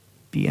probably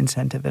be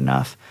incentive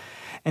enough.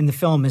 And the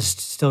film is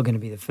still going to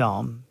be the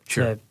film.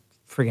 Sure. It's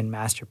a friggin'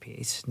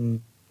 masterpiece.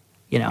 And,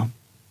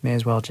 may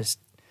as well just,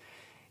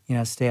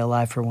 stay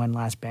alive for one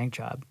last bank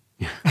job.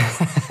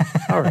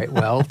 All right.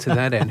 Well, to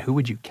that end, who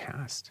would you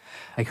cast?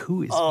 Like,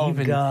 who is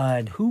even? Oh,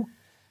 God. Who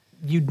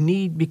you'd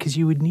need, because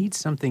you would need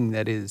something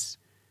that is.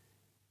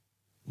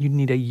 You'd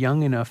need a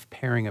young enough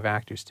pairing of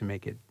actors to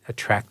make it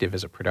attractive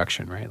as a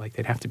production, right? Like,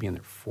 they'd have to be in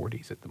their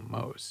 40s at the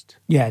most.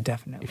 Yeah,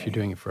 definitely. If you're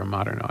doing it for a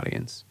modern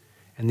audience,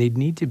 and they'd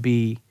need to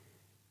be.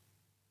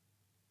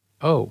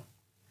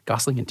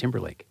 Gosling and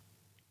Timberlake.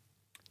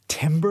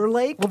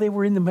 Timberlake? Well, they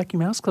were in the Mickey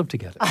Mouse Club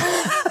together.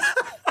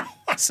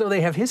 So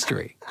they have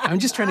history. I'm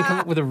just trying to come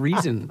up with a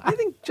reason. I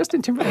think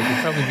Justin Timberlake would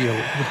probably would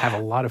have a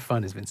lot of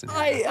fun as Vincent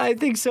Hanna. I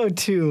think so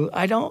too.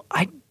 I don't,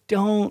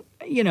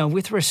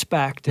 with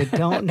respect, I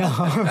don't know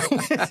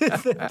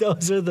that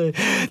those are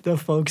the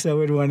folks I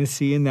would want to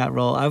see in that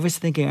role. I was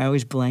thinking, I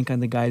always blank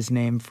on the guy's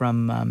name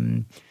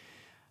from,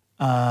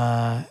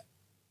 the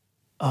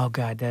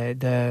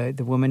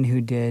woman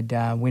who did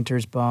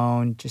Winter's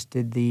Bone, just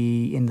did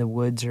the In the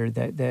Woods, or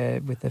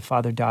the with the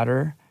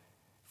father-daughter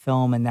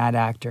film, and that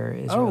actor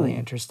is really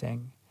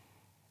interesting.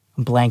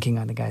 I'm blanking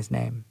on the guy's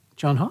name.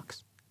 John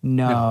Hawkes?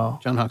 No.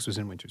 John Hawkes was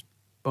in Winter's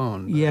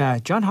Bone. Yeah,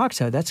 John Hawkes,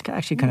 that's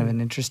actually kind of an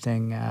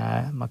interesting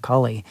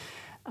Macaulay.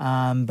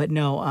 But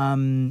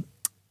no,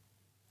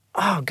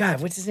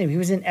 what's his name? He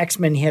was in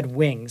X-Men. He had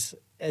wings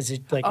as a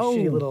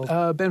shitty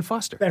little... Ben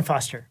Foster. Ben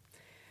Foster.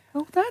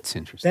 Oh, that's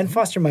interesting. Ben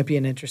Foster might be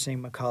an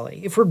interesting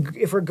Macaulay. If we're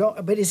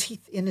going, but is he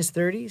in his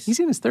 30s? He's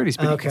in his 30s,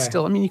 but he Okay. can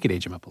still, I mean, you could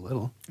age him up a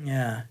little.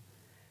 Yeah.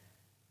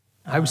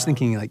 I was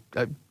thinking, like,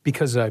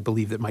 because I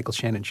believe that Michael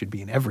Shannon should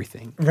be in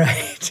everything,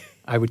 Right.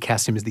 I would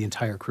cast him as the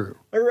entire crew.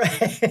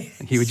 Right.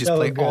 And he would just So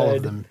play all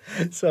of good. them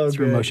So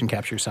through good. motion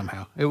capture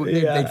somehow.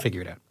 Yeah. They'd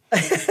figure it out.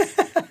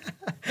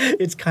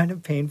 It's kind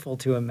of painful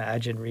to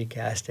imagine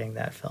recasting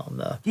that film,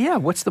 though. Yeah,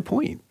 what's the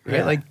point? Right?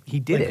 Yeah. Like, he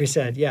did Like it. we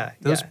said, yeah.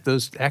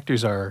 Those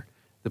actors are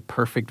the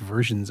perfect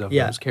versions of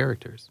Yeah. those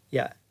characters.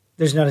 Yeah.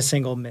 There's not a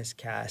single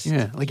miscast.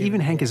 Yeah, like given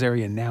even Hank the-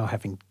 Azaria now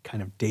having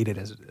kind of dated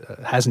as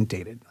hasn't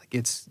dated. Like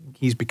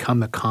he's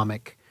become a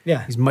comic.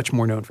 Yeah. He's much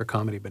more known for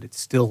comedy, but it's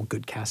still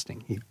good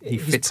casting. He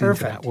He's fits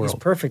perfect. into that world. He's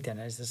perfect in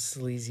it as this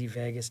sleazy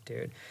Vegas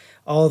dude.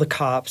 All the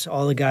cops,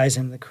 all the guys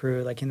in the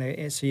crew,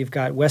 so you've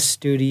got Wes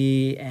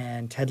Studi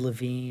and Ted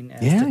Levine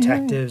as Yeah, yeah, yeah.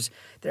 detectives.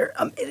 They're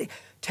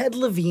Ted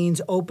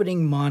Levine's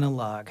opening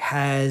monologue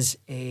has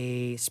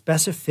a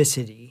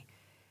specificity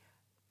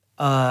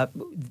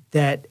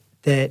that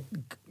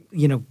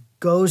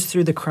goes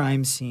through the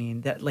crime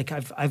scene that like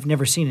I've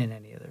never seen in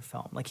any other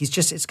film. Like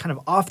it's kind of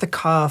off the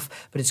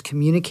cuff, but it's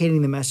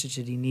communicating the message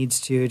that he needs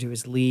to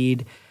his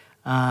lead.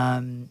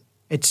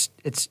 It's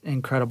an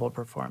incredible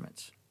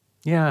performance.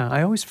 Yeah,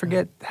 I always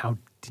forget how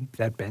deep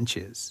that bench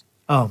is.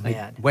 Oh Like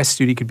man, Wes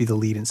Studi could be the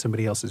lead in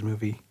somebody else's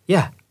movie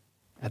yeah,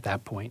 at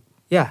that point.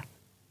 yeah,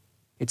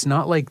 It's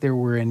not like there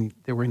were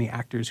any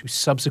actors who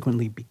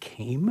subsequently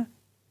became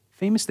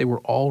famous. They were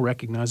all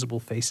recognizable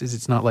faces.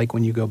 It's not like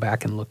when you go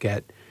back and look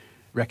at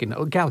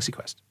Galaxy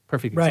Quest,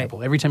 perfect Right.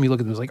 example. Every time you look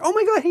at them, it's like, oh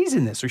my God, he's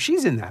in this or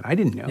she's in that. I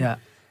didn't know. Yeah.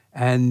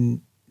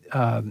 And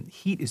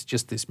Heat is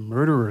just this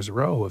murderer's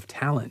row of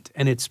talent,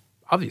 and it's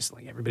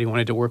obviously everybody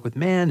wanted to work with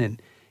Mann,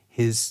 and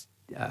his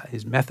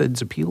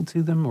methods appealed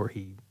to them, or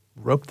he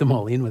roped them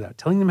all in without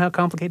telling them how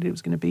complicated it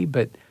was going to be.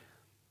 But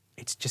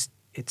it's just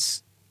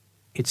it's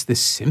this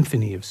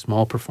symphony of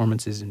small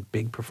performances and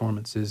big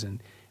performances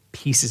and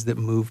pieces that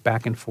move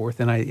back and forth.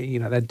 And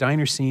that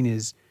diner scene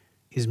is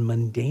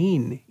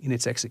mundane in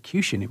its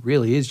execution. It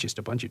really is just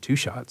a bunch of two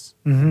shots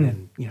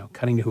and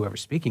cutting to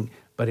whoever's speaking.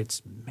 But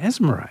it's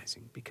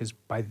mesmerizing because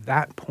by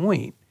that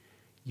point,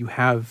 you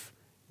have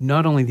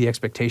not only the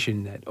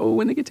expectation that,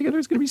 when they get together,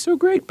 it's going to be so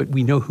great, but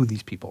we know who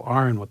these people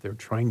are and what they're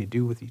trying to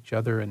do with each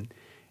other. And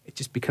it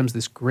just becomes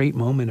this great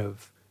moment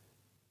of,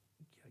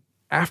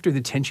 after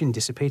the tension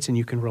dissipates and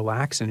you can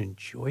relax and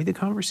enjoy the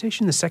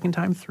conversation the second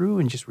time through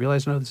and just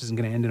realize, no, this isn't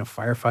going to end in a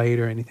firefight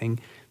or anything.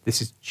 This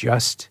is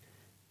just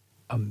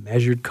a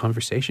measured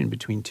conversation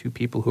between two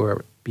people who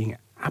are being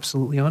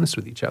absolutely honest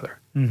with each other.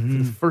 For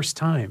the first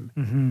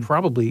time,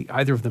 probably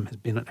either of them has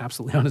been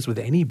absolutely honest with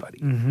anybody.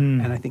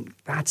 And I think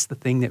that's the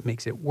thing that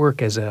makes it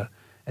work as a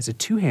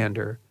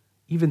two-hander,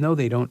 even though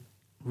they don't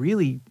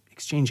really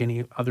exchange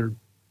any other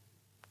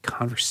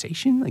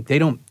conversation. Like they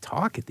don't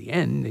talk at the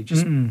end.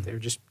 They're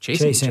just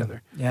chasing each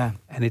other. Yeah.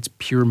 And it's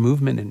pure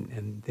movement,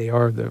 and they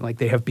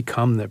have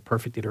become the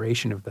perfect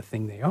iteration of the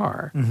thing they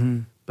are.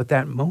 But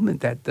that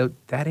moment, that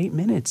 8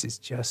 minutes is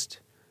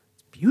just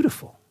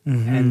beautiful.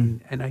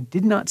 And I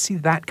did not see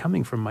that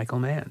coming from Michael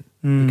Mann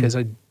because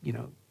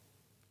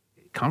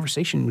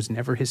conversation was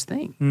never his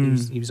thing.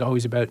 He was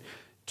always about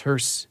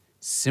terse,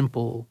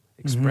 simple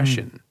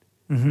expression.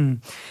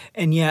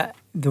 And yet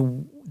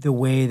the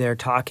way they're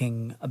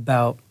talking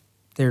about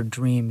their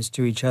dreams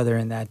to each other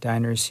in that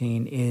diner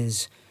scene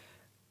is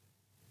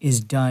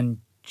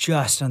done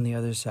just on the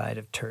other side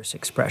of terse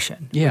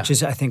expression, which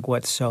is, I think,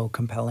 what's so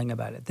compelling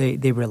about it.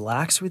 They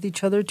relax with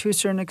each other to a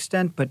certain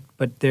extent, but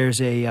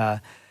there's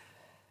an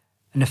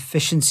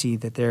efficiency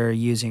that they're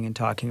using in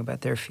talking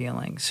about their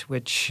feelings,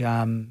 which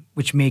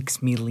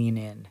makes me lean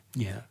in.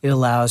 Yeah. It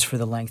allows for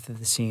the length of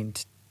the scene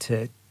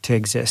to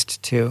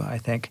exist too, I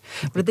think.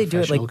 But did they do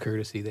it Professional like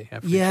courtesy they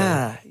have for each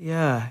other.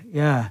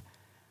 Yeah.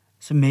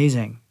 It's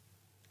amazing.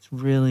 It's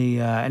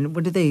really and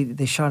what did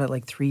they shot it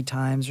like 3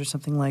 times or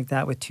something like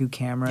that with 2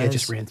 cameras? Yeah,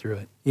 just ran through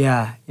it.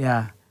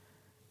 Yeah.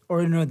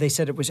 Or no, they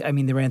said it was, they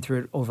ran through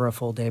it over a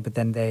full day, but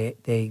then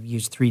they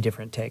used 3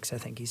 different takes, I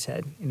think he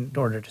said, in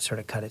order to sort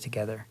of cut it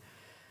together.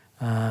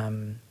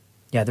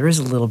 There is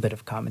a little bit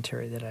of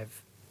commentary that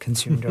I've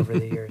consumed over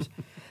the years.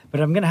 But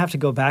I'm going to have to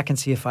go back and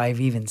see if I've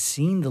even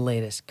seen the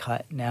latest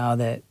cut now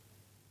that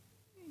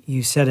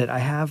you said it. I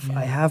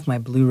have my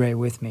Blu-ray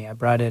with me. I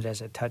brought it as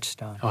a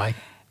touchstone. Oh,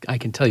 I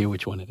can tell you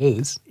which one it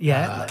is.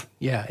 Yeah?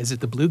 Yeah. Is it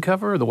the blue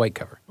cover or the white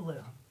cover?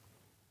 Blue.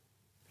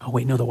 Oh,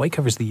 wait, no, the white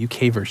cover is the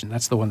UK version.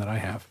 That's the one that I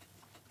have.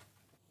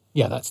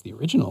 Yeah, that's the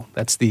original.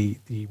 That's the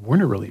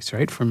Warner release,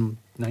 right? From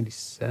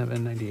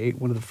 97, 98,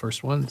 one of the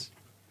first ones.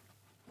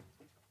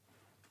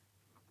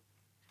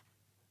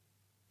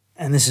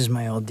 And this is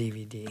my old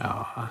DVD.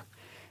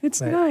 It's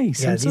But,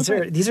 nice. Yeah, I'm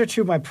so these are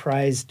 2 of my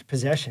prized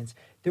possessions.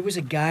 There was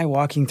a guy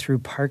walking through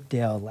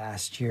Parkdale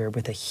last year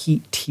with a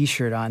Heat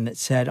T-shirt on that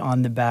said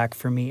on the back,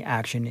 "For me,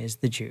 action is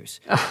the juice."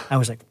 I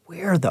was like,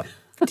 "Where the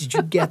did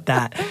you get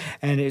that?"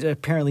 And it's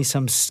apparently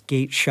some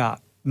skate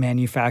shop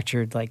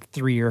manufactured like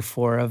 3 or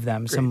 4 of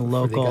them. Great, some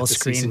before they got local the cease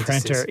screen and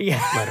printer. desist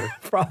Yeah, letter.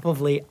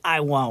 probably.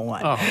 I want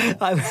one. Oh.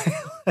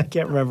 I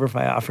can't remember if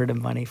I offered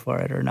him money for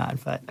it or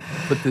not. But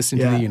Put this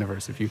into Yeah. the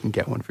universe if you can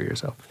get one for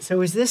yourself.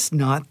 so is this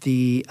not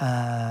the?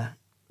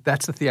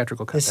 That's the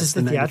theatrical cut. This That's is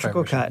the 95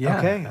 theatrical version. cut. Yeah,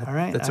 Okay, all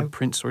right. That's a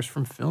print source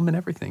from film and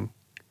everything.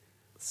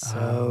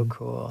 So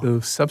cool.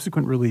 The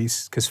subsequent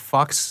release, because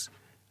Fox,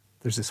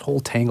 there's this whole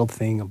tangled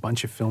thing. A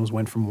bunch of films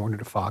went from Warner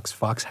to Fox.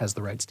 Fox has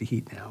the rights to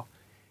Heat now.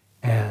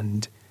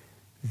 And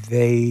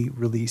they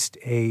released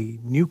a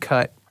new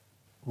cut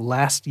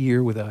last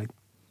year with I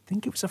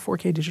think it was a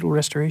 4K digital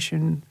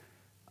restoration.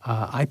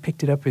 I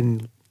picked it up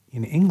in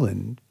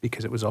England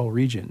because it was all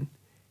region.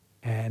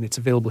 And it's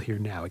available here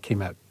now. It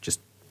came out just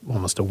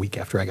almost a week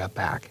after I got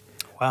back.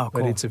 Wow,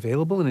 But cool. it's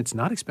available and it's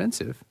not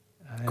expensive.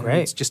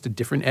 Great. It's just a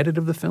different edit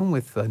of the film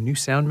with a new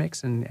sound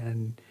mix,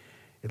 and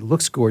it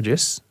looks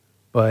gorgeous,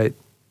 but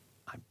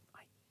I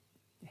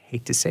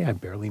hate to say I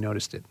barely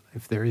noticed it.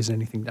 If there is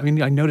anything, I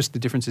mean, I noticed the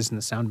differences in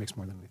the sound mix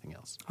more than anything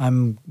else.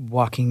 I'm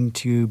walking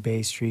to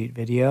Bay Street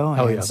Video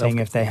and they'll- seeing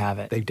if they have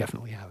it. They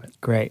definitely have it.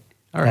 Great.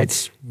 All right.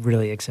 That's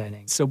really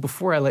exciting. So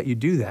before I let you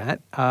do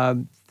that, I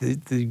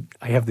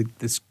have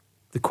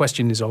the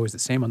question is always the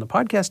same on the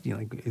podcast. You know,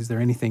 like, is there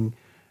anything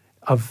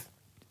of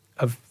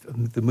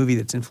the movie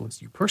that's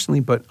influenced you personally?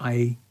 But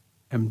I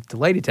am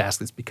delighted to ask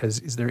this because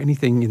is there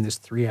anything in this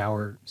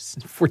 3-hour,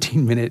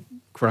 14-minute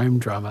crime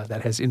drama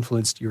that has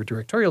influenced your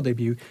directorial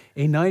debut,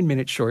 a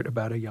 9-minute short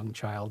about a young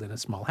child in a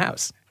small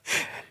house?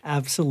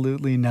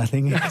 Absolutely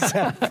nothing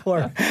except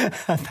for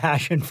a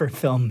passion for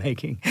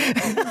filmmaking.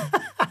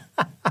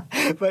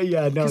 But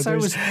yeah, no, 'Cause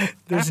I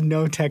there's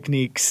no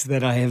techniques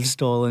that I have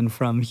stolen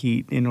from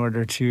Heat in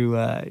order to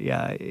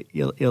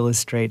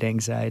illustrate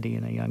anxiety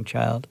in a young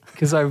child.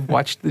 Because I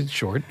watched the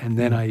short and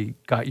then I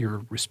got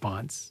your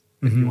response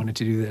that you wanted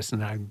to do this,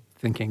 and I'm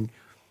thinking,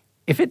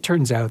 if it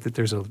turns out that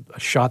there's a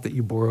shot that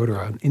you borrowed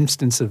or an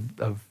instance of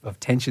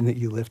tension that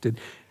you lifted,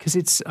 because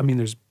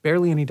there's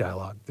barely any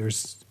dialogue.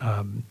 It's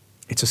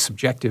a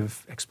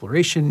subjective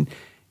exploration,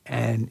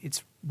 and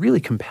it's really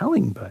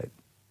compelling, but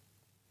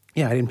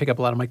yeah, I didn't pick up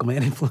a lot of Michael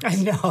Mann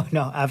influence.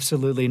 No,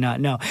 absolutely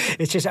not. No,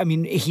 it's just,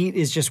 Heat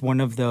is just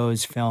one of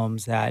those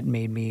films that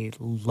made me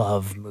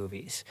love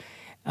movies.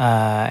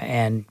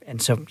 And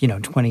so,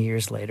 20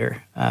 years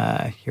later,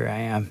 here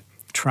I am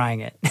trying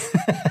it.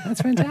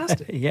 That's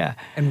fantastic. Yeah.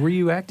 And were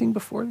you acting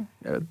before?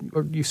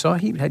 Or you saw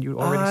Heat? Had you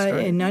already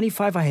started? In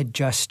 95, I had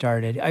just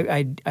started.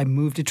 I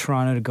moved to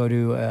Toronto to go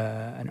to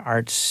an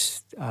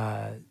arts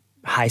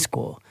high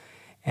school.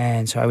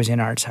 And so I was in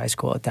arts high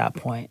school at that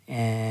point.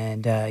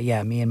 And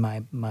me and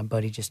my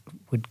buddy just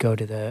would go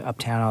to the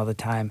Uptown all the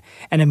time.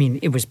 And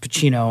it was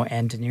Pacino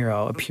and De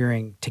Niro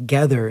appearing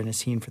together in a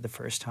scene for the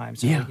first time.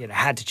 So I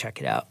had to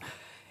check it out.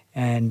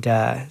 And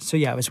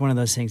it was one of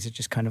those things that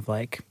just kind of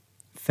like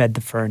fed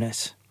the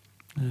furnace.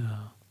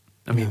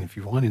 If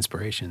you want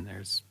inspiration,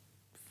 there's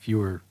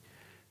fewer.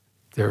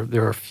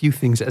 There are few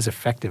things as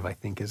effective, I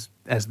think, as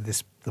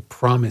the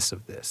promise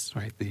of this,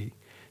 right?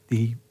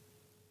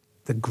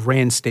 The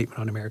grand statement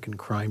on American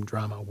crime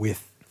drama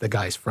with the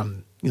guys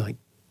from like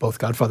both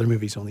Godfather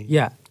movies, only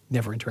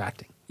never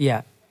interacting.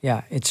 Yeah,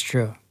 it's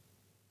true.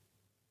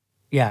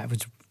 Yeah, it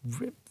was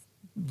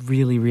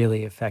really,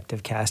 really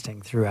effective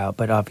casting throughout.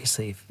 But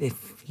obviously,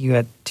 if you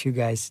got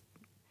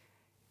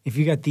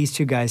these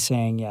two guys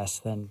saying yes,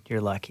 then you're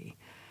lucky.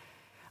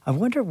 I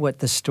wonder what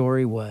the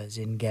story was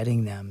in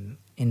getting them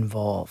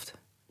involved.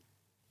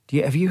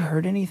 Have you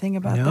heard anything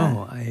about that?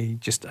 No, I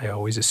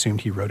always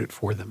assumed he wrote it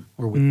for them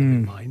or with them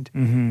in mind.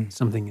 Mm-hmm.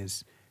 Something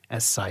as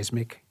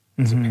seismic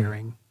as a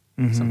pairing,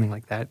 something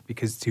like that.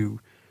 Because to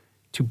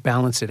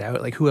balance it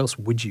out, like who else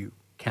would you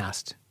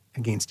cast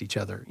against each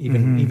other? Even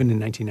in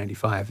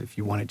 1995, if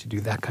you wanted to do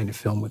that kind of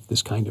film with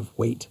this kind of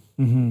weight,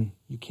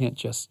 you can't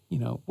just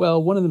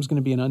one of them is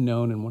going to be an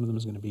unknown and one of them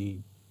is going to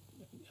be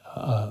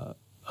an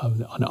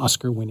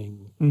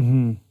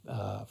Oscar-winning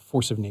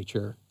force of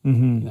nature.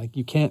 Like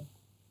you can't.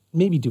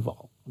 Maybe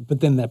Duvall,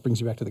 but then that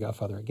brings you back to The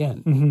Godfather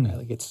again. Right?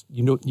 Like it's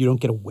you don't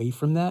get away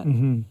from that.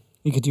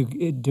 You could do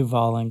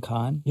Duvall and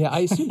Khan. Yeah, I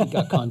assume he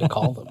got Khan to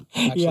call them.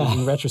 Actually,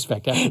 in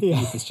retrospect, after the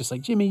beef, it's just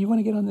like, Jimmy, you want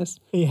to get on this?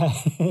 Yeah,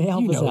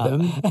 help us out.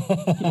 Them.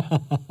 Yeah.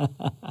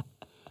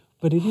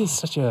 But it is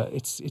such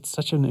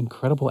an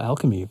incredible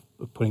alchemy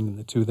of putting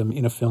the two of them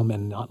in a film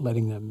and not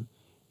letting them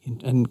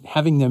and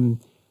having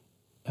them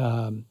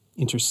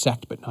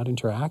intersect but not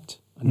interact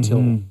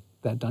until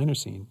that diner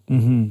scene.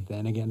 And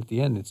then again at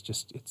the end, it's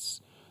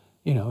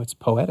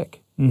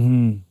poetic.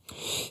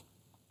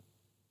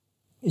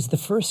 Is the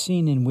first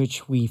scene in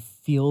which we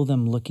feel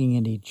them looking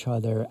at each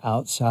other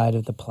outside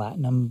of the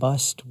Platinum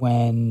bust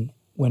when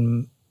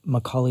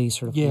Macaulay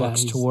sort of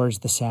looks towards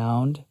the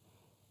sound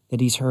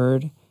that he's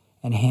heard,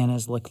 and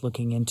Hannah's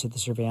looking into the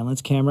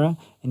surveillance camera,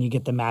 and you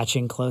get the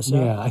matching close-up?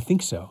 Yeah, I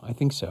think so. I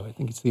think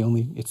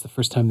it's the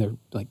first time they're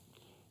like,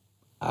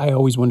 I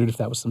always wondered if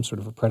that was some sort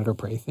of a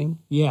predator-prey thing.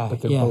 Yeah,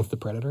 but they're both the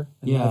predator,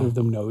 and neither of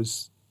them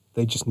knows.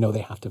 They just know they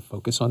have to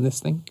focus on this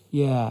thing.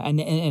 Yeah, and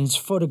it's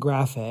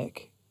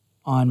photographic,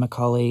 on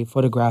Macaulay,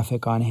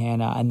 photographic on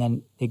Hannah, and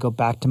then they go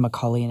back to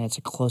Macaulay, and it's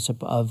a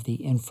close-up of the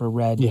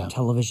infrared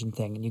television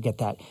thing, and you get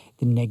the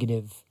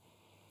negative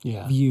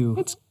view.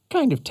 It's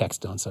kind of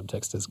text on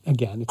subtext.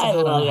 Again, it's a hat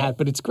on a hat,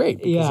 but it's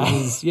great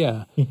because it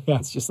is,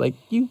 it's just like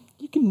you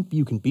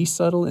can be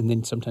subtle, and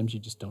then sometimes you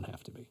just don't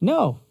have to be.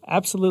 No,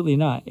 absolutely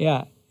not.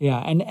 Yeah.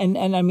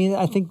 And I mean,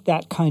 I think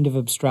that kind of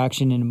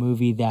abstraction in a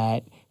movie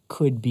that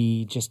could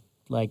be just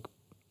like,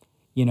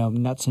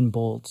 nuts and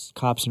bolts,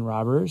 cops and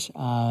robbers,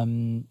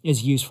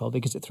 is useful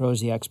because it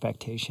throws the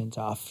expectations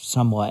off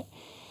somewhat.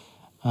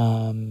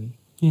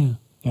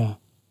 Yeah.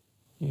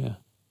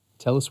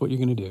 Tell us what you're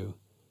going to do.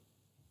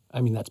 I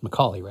mean, that's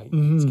Macaulay, right?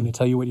 Mm-hmm. He's going to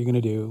tell you what you're going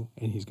to do,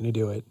 and he's going to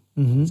do it.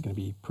 Mm-hmm. It's going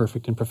to be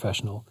perfect and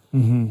professional.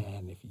 Mm-hmm.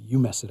 And if you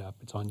mess it up,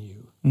 it's on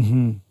you.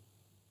 Mm-hmm.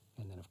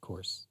 And then, of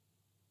course,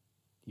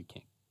 you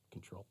can't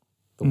control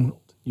the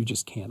world. You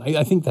just can't.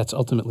 I think that's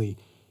ultimately,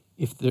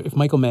 if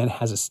Michael Mann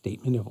has a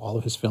statement of all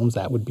of his films,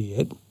 that would be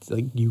it. It's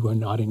like, you are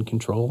not in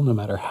control, no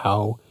matter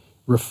how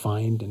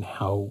refined and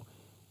how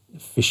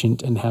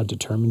efficient and how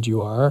determined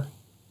you are.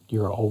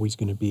 You're always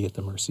going to be at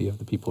the mercy of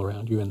the people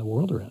around you and the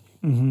world around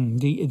you. Mm-hmm.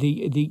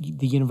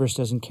 The universe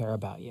doesn't care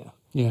about you.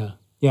 Yeah.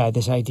 Yeah,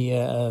 this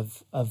idea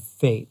of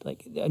fate.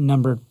 Like, a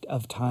number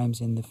of times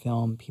in the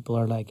film, people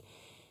are like,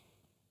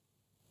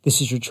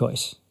 this is your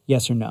choice,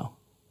 yes or no.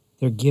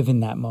 They're given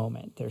that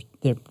moment.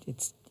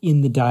 It's in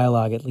the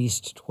dialogue at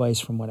least twice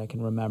from what I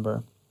can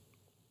remember.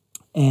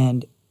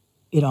 And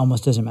it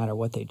almost doesn't matter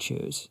what they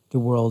choose. The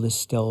world is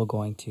still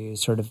going to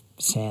sort of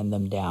sand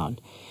them down.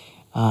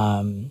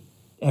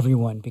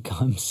 Everyone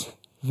becomes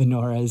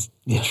Venora's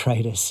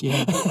detritus.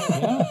 Yeah.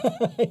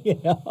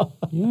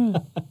 In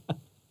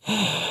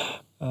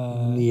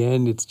the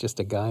end, it's just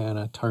a guy on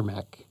a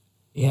tarmac.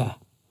 Yeah.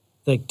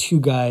 Like two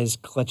guys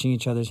clutching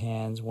each other's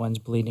hands. One's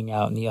bleeding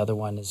out and the other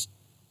one has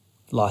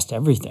lost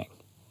everything.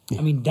 Yeah.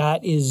 I mean,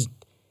 that he's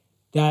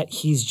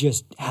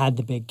just had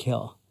the big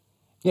kill.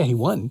 Yeah, he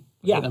won.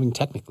 Yeah. I mean,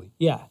 technically.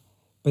 Yeah.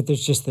 But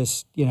there's just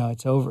this,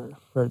 it's over.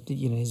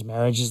 His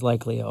marriage is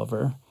likely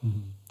over.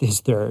 Mm-hmm. His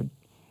third.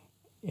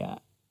 Yeah.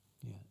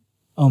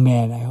 Oh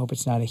man, I hope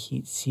it's not a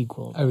Heat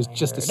sequel. I was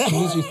just, as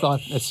soon as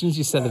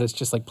you said that, it's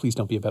just like, please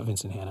don't be about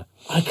Vincent Hanna.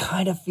 I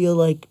kind of feel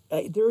like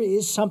there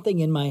is something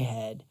in my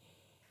head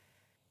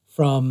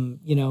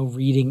from,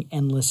 reading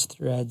endless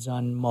threads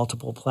on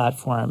multiple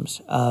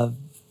platforms of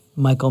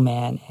Michael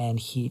Mann and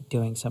Heat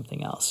doing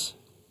something else.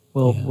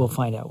 We'll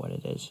find out what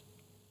it is.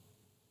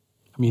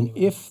 I mean,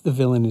 if the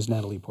villain is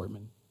Natalie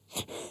Portman,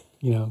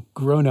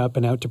 grown up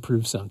and out to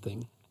prove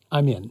something,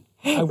 I'm in.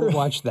 I will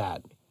watch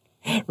that.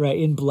 Right,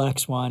 in Black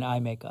Swan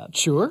eye makeup.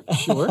 Sure.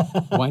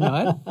 Why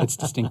not? It's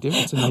distinctive.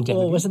 It's an identity.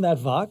 Well, wasn't that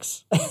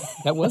Vox?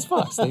 That was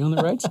Vox. They own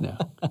the rights now.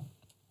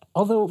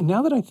 Although,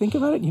 now that I think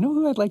about it, you know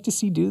who I'd like to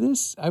see do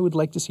this? I would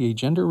like to see a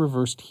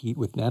gender-reversed Heat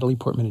with Natalie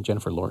Portman and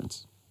Jennifer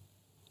Lawrence.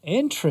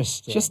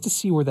 Interesting. Just to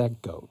see where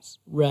that goes.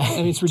 Right. I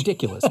mean, it's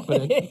ridiculous,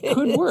 but it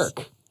could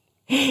work.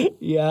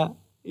 Yeah.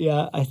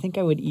 I think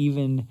I would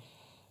even...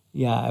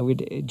 Yeah, I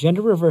would...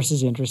 Gender reverse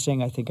is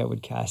interesting. I think I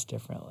would cast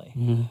differently.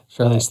 Mm-hmm.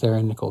 Charlize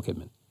Theron, Nicole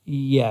Kidman.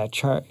 Yeah,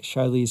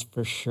 Charlize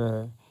for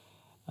sure.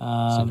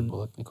 Sandra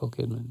Bullock, Nicole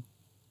Kidman.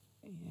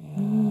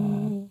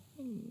 Yeah.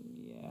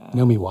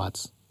 Naomi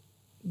Watts.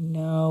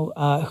 No.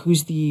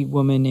 Who's the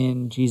woman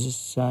in Jesus'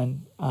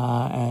 Son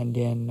and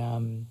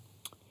in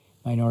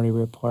Minority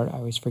Report? I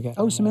always forget.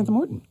 Oh, Samantha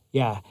Morton.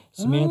 Yeah,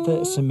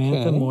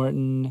 Samantha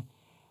Morton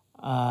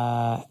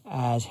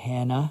as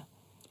Hannah.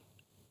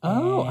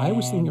 Oh, I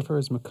was thinking of her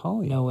as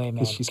Macaulay. No way,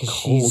 man. Because she's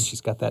cold.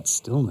 She's got that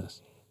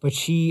stillness. But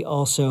she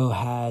also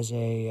has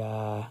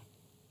a...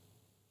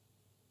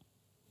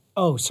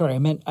 oh, sorry.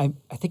 I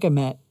think I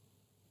meant...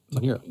 De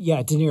Niro.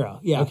 Yeah, De Niro.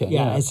 Yeah, okay,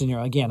 as De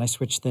Niro. Again, I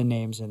switched the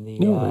names and the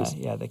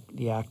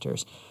the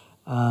actors.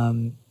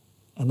 And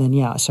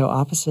then so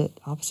opposite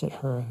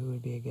her, who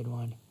would be a good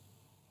one?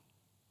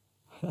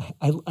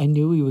 I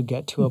knew we would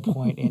get to a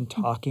point in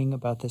talking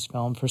about this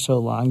film for so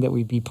long that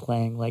we'd be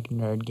playing like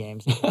nerd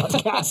games and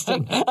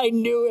podcasting. I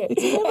knew it.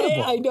 It's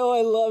inevitable. I know.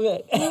 I love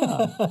it.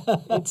 Yeah.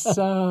 It's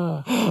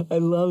I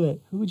love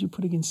it. Who would you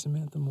put against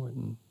Samantha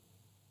Morton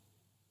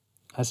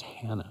as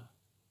Hannah?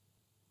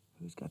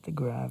 Who's got the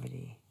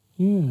gravity?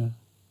 Yeah.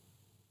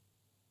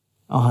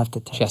 I'll have to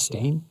text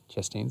Chastain.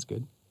 Chastain's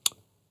good.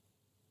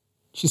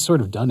 She's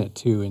sort of done it,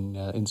 too,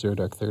 in Zero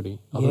Dark 30.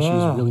 Although she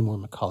was really more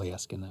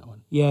Macaulay-esque in that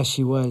one. Yeah,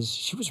 she was.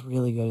 She was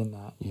really good in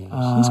that.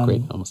 Yeah, she's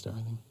great in almost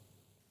everything.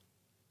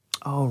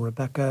 Oh,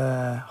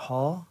 Rebecca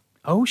Hall?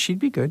 Oh, she'd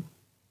be good.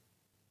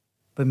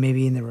 But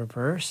maybe in the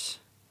reverse?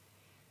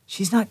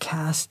 She's not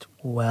cast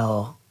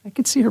well. I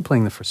could see her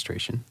playing the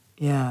frustration.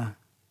 Yeah.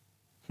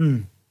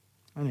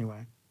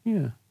 Anyway.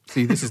 Yeah.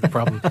 See, this is the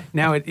problem.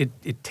 Now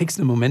it takes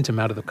the momentum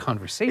out of the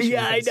conversation.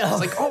 Yeah, I know. It's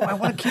like, I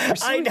want to keep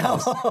pursuing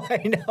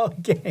I know.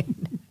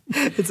 Again.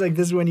 It's like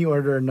this is when you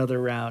order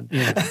another round.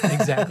 Yeah,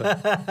 exactly.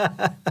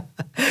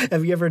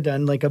 Have you ever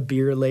done like a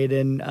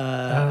beer-laden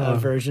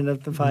version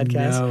of the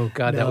podcast? No,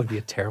 God, that would be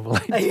a terrible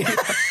idea.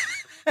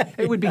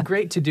 It would be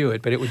great to do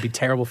it, but it would be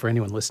terrible for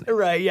anyone listening.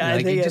 Right, yeah.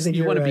 You know, I think you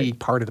you're want to right. be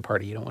part of the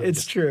party. You don't want to It's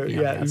just true. be on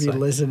the Yeah, you'd be outside.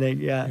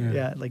 listening.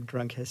 Yeah, like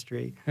drunk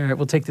history. All right,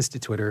 we'll take this to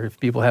Twitter. If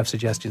people have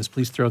suggestions,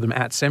 please throw them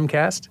at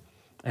Semcast.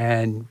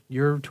 And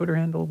your Twitter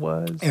handle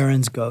was?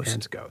 Aaron's Ghost.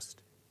 Aaron's Ghost.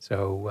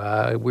 So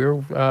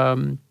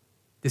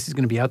this is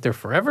going to be out there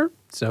forever.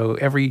 So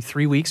every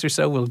 3 weeks or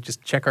so, we'll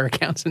just check our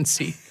accounts and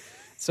see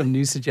some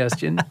new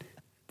suggestion.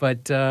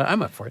 But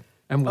I'm up for it.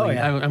 I'm willing,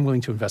 I'm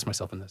willing to invest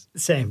myself in this.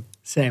 Same.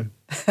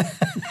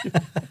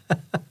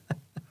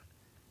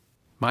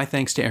 My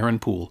thanks to Aaron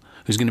Poole,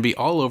 who's going to be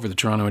all over the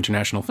Toronto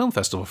International Film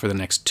Festival for the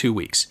next 2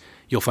 weeks.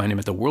 You'll find him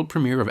at the world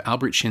premiere of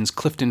Albert Shin's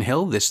Clifton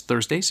Hill this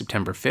Thursday,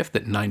 September 5th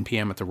at 9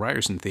 p.m. at the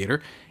Ryerson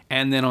Theatre.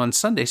 And then on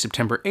Sunday,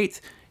 September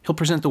 8th, he'll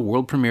present the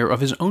world premiere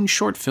of his own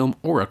short film,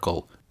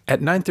 Oracle,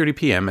 at 9:30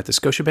 p.m. at the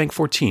Scotiabank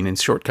 14 in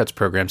Shortcuts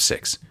Program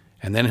 6.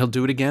 And then he'll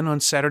do it again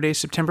on Saturday,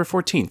 September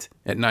 14th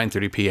at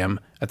 9:30 p.m.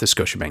 at the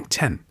Scotiabank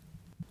 10.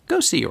 Go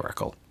see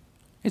Oracle.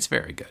 It's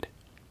very good.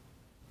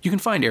 You can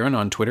find Aaron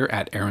on Twitter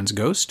at Aaron's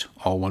Ghost,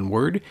 all one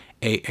word,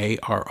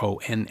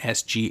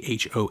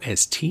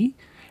 AARONSGHOST,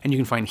 and you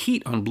can find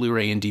Heat on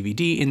Blu-ray and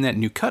DVD in that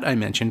new cut I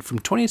mentioned from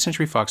 20th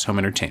Century Fox Home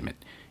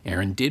Entertainment.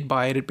 Aaron did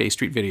buy it at Bay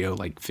Street Video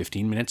like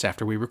 15 minutes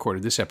after we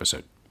recorded this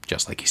episode,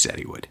 just like he said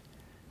he would.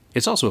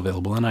 It's also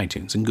available on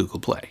iTunes and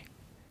Google Play.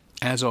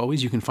 As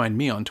always, you can find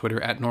me on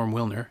Twitter at Norm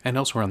Wilner and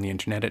elsewhere on the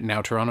internet at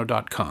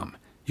nowtoronto.com.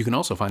 You can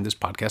also find this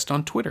podcast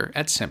on Twitter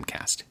at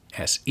Semcast,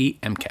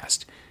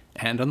 SEMcast,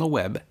 and on the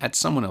web at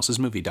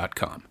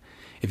someoneelsesmovie.com.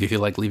 If you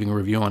feel like leaving a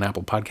review on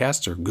Apple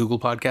Podcasts or Google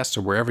Podcasts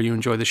or wherever you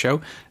enjoy the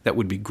show, that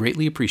would be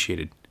greatly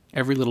appreciated.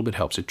 Every little bit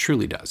helps, it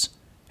truly does.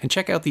 And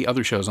check out the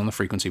other shows on the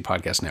Frequency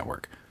Podcast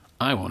Network.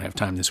 I won't have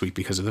time this week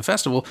because of the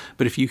festival,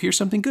 but if you hear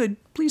something good,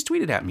 please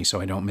tweet it at me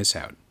so I don't miss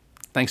out.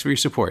 Thanks for your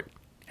support,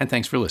 and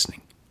thanks for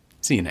listening.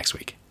 See you next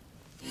week.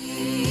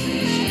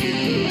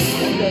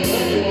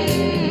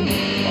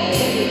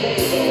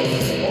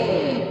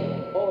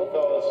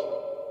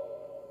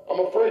 I'm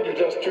afraid you're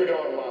just too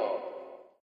darn loud.